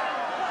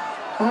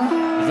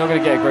 He's not going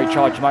to get a great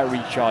charge. He might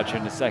recharge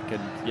in a second.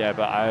 Yeah,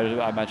 but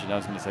I imagine I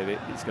was going to say that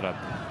he's going to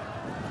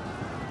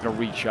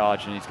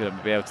recharge and he's going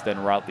to be able to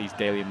then route these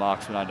daily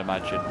marksmen, I'd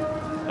imagine.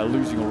 They're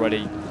losing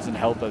already. Doesn't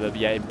help that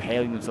they're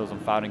impaling themselves on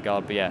Founding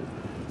Guard, but yeah,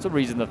 for some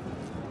reason the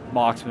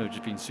marksmen have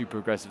just been super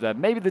aggressive there.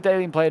 Maybe the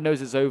Dalian player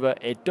knows it's over.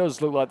 It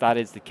does look like that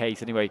is the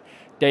case. Anyway,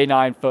 Day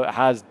 9 foot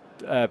has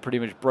pretty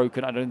much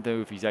broken. I don't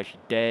know if he's actually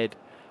dead,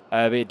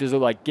 but it does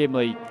look like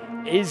Gimli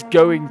is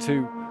going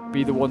to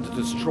be the one to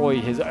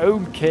destroy his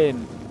own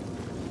kin,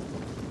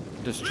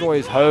 destroy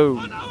his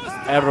home,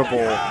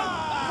 Erebor.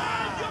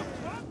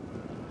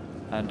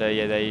 And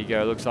yeah, there you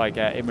go. It looks like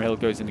Imrahil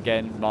goes in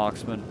again.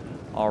 Marksmen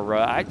are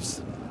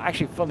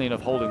actually, funnily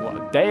enough, holding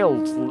what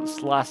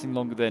Dale's lasting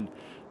longer than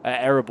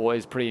Erebor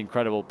is pretty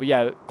incredible. But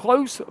yeah,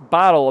 close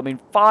battle. I mean,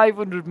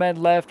 500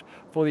 men left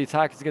for the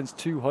attackers against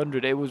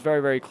 200. It was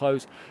very, very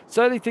close.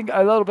 Certainly think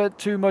a little bit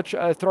too much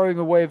throwing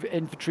away of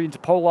infantry into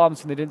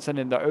polearms, and they didn't send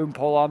in their own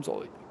polearms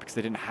because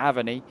they didn't have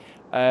any.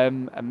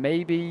 And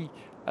maybe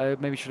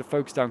should have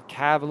focused down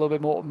Cav a little bit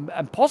more,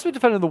 and possibly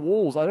defending the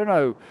walls. I don't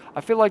know.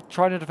 I feel like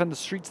trying to defend the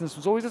streets in this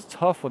was always a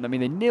tough one. I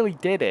mean, they nearly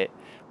did it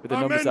with the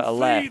numbers that are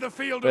left.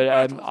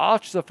 But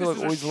archers, I feel like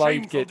always allow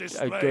you to get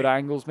good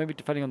angles. Maybe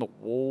defending on the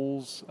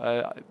walls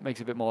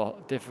makes it a bit more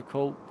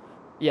difficult.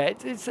 Yeah,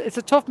 it's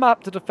a tough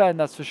map to defend,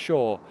 that's for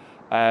sure.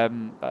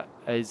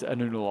 Is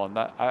Anunalon.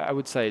 That I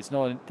would say it's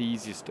not the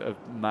easiest of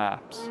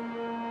maps.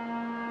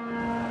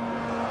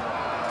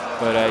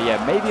 But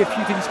yeah, maybe a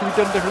few things can be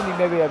done differently,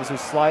 maybe ever so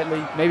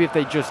slightly. Maybe if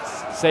they just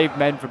saved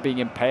men from being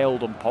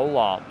impaled on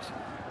polearms,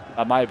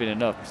 that might have been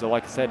enough. So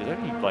like I said, there's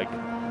only like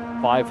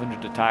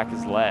 500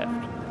 attackers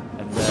left.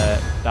 And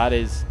that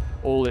is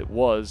all it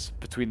was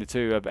between the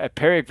two. A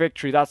Pyrrhic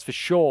victory, that's for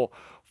sure,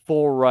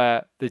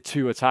 for the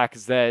two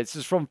attackers there. This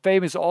is from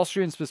famous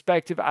Austrian's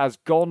perspective as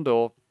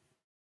Gondor.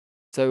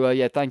 So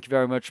yeah, thank you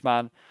very much,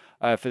 man,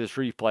 for this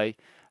replay.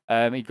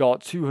 He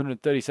got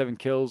 237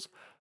 kills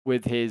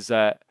with his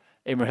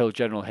Imrahil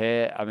general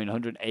here. I mean,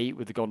 108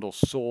 with the Gondor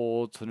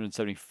swords,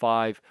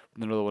 175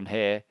 with another one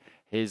here.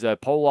 His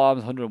pole arms,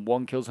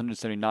 101 kills,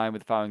 179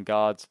 with the Found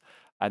Guards.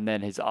 And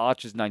then his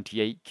archers,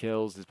 98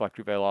 kills. His Black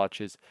Vale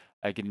archers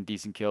getting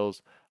decent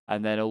kills.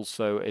 And then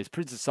also his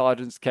Prince of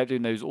Sergeants kept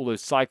doing all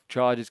those cycle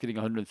charges, getting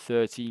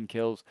 113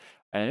 kills.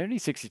 And only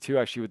 62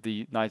 actually with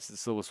the Knights of the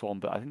Silver Swan,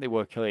 but I think they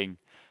were killing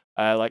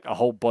like a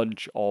whole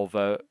bunch of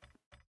the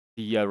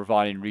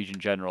Ravanian region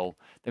general.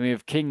 Then we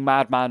have King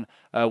Madman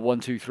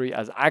 123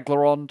 as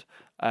Aglarond,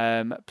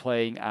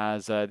 playing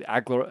as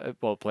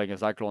playing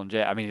as Aglarond.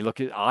 Yeah, I mean, look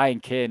at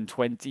Iron Kin,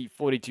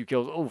 42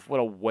 kills. Oh, what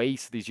a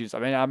waste of these units. I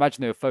mean, I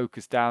imagine they were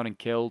focused down and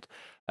killed.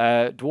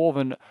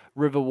 Dwarven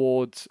River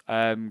Wards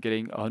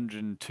getting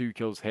 102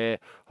 kills here,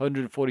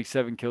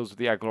 147 kills with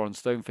the Aglarond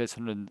Stonefist,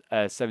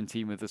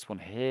 117 with this one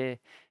here.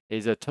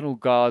 His Tunnel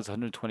Guards,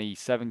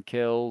 127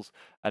 kills,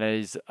 and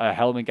his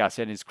Helmingas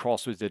and his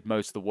Crossbows did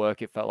most of the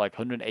work. It felt like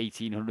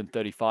 118,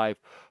 135,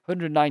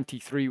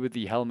 193 with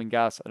the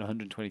Helmingas, and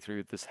 123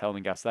 with this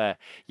Helmingas there.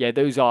 Yeah,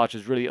 those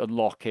archers really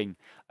unlocking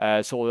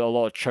sort of a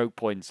lot of choke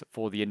points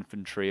for the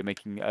infantry and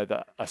making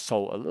the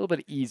assault a little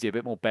bit easier, a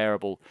bit more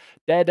bearable.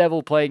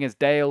 Daredevil playing as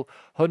Dale,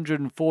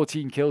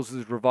 114 kills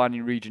with his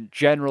Ravanian Regent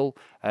General.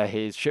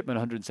 His Shipman,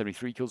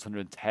 173 kills,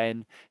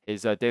 110.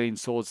 His Dalian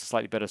Swords,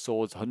 slightly better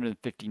swords,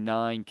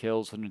 159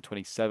 kills,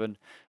 127.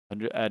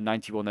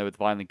 91 there with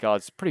Violent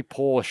Guards. Pretty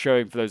poor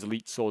showing for those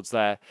elite swords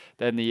there.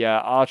 Then the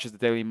Archers, the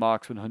Daily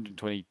Marksmen,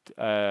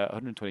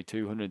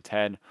 122,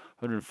 110,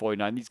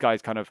 149. These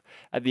guys kind of,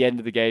 at the end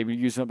of the game,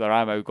 using up their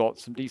ammo, got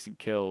some decent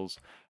kills.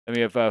 Then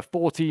we have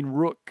 14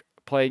 Rook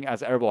playing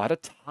as Erebor. Had a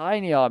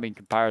tiny army in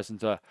comparison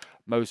to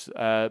most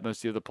of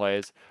the other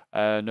players.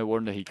 No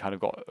wonder he kind of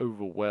got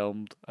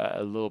overwhelmed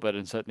a little bit,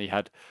 and certainly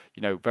had,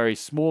 very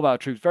small amount of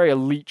troops, very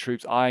elite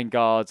troops, Iron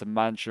Guards and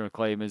Mansion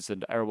Reclaimers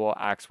and Erebor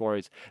Axe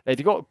Warriors. They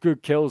got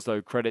good kills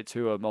though, credit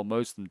to them, or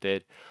most of them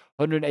did.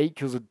 108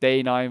 kills with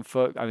Day 9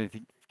 folk. I mean,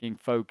 getting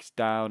focused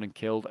down and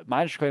killed.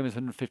 Mansion Reclaimers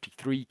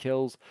 153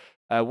 kills.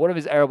 One of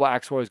his Erebor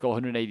Axe Warriors got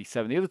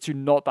 187. The other two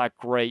not that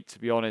great, to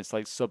be honest,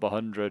 like sub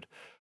 100.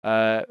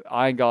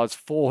 Iron Guards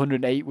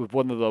 408 with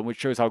one of them, which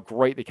shows how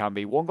great they can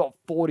be. One got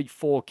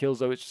 44 kills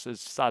though, which is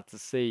sad to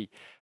see.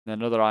 And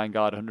another Iron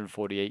Guard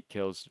 148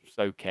 kills. It's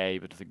okay,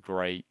 but nothing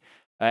great.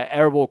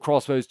 Erebor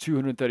Crossbows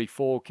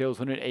 234 kills,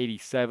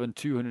 187,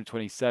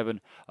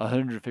 227,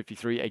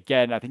 153.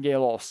 Again, I think getting a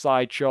lot of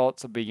side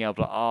shots and being able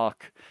to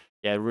arc.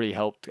 Yeah, really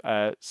helped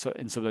in some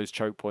of those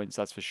choke points,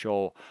 that's for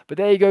sure. But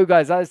there you go,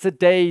 guys. That is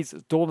today's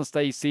Dawnless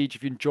Day Siege.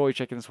 If you enjoyed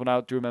checking this one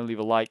out, do remember to leave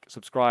a like,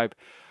 subscribe.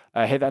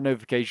 Hit that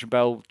notification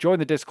bell. Join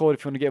the Discord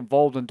if you want to get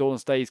involved in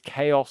Dawnless Day's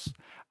chaos.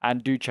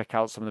 And do check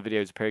out some of the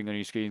videos appearing on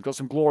your screen. Got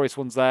some glorious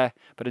ones there.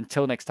 But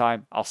until next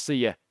time, I'll see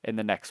you in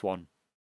the next one.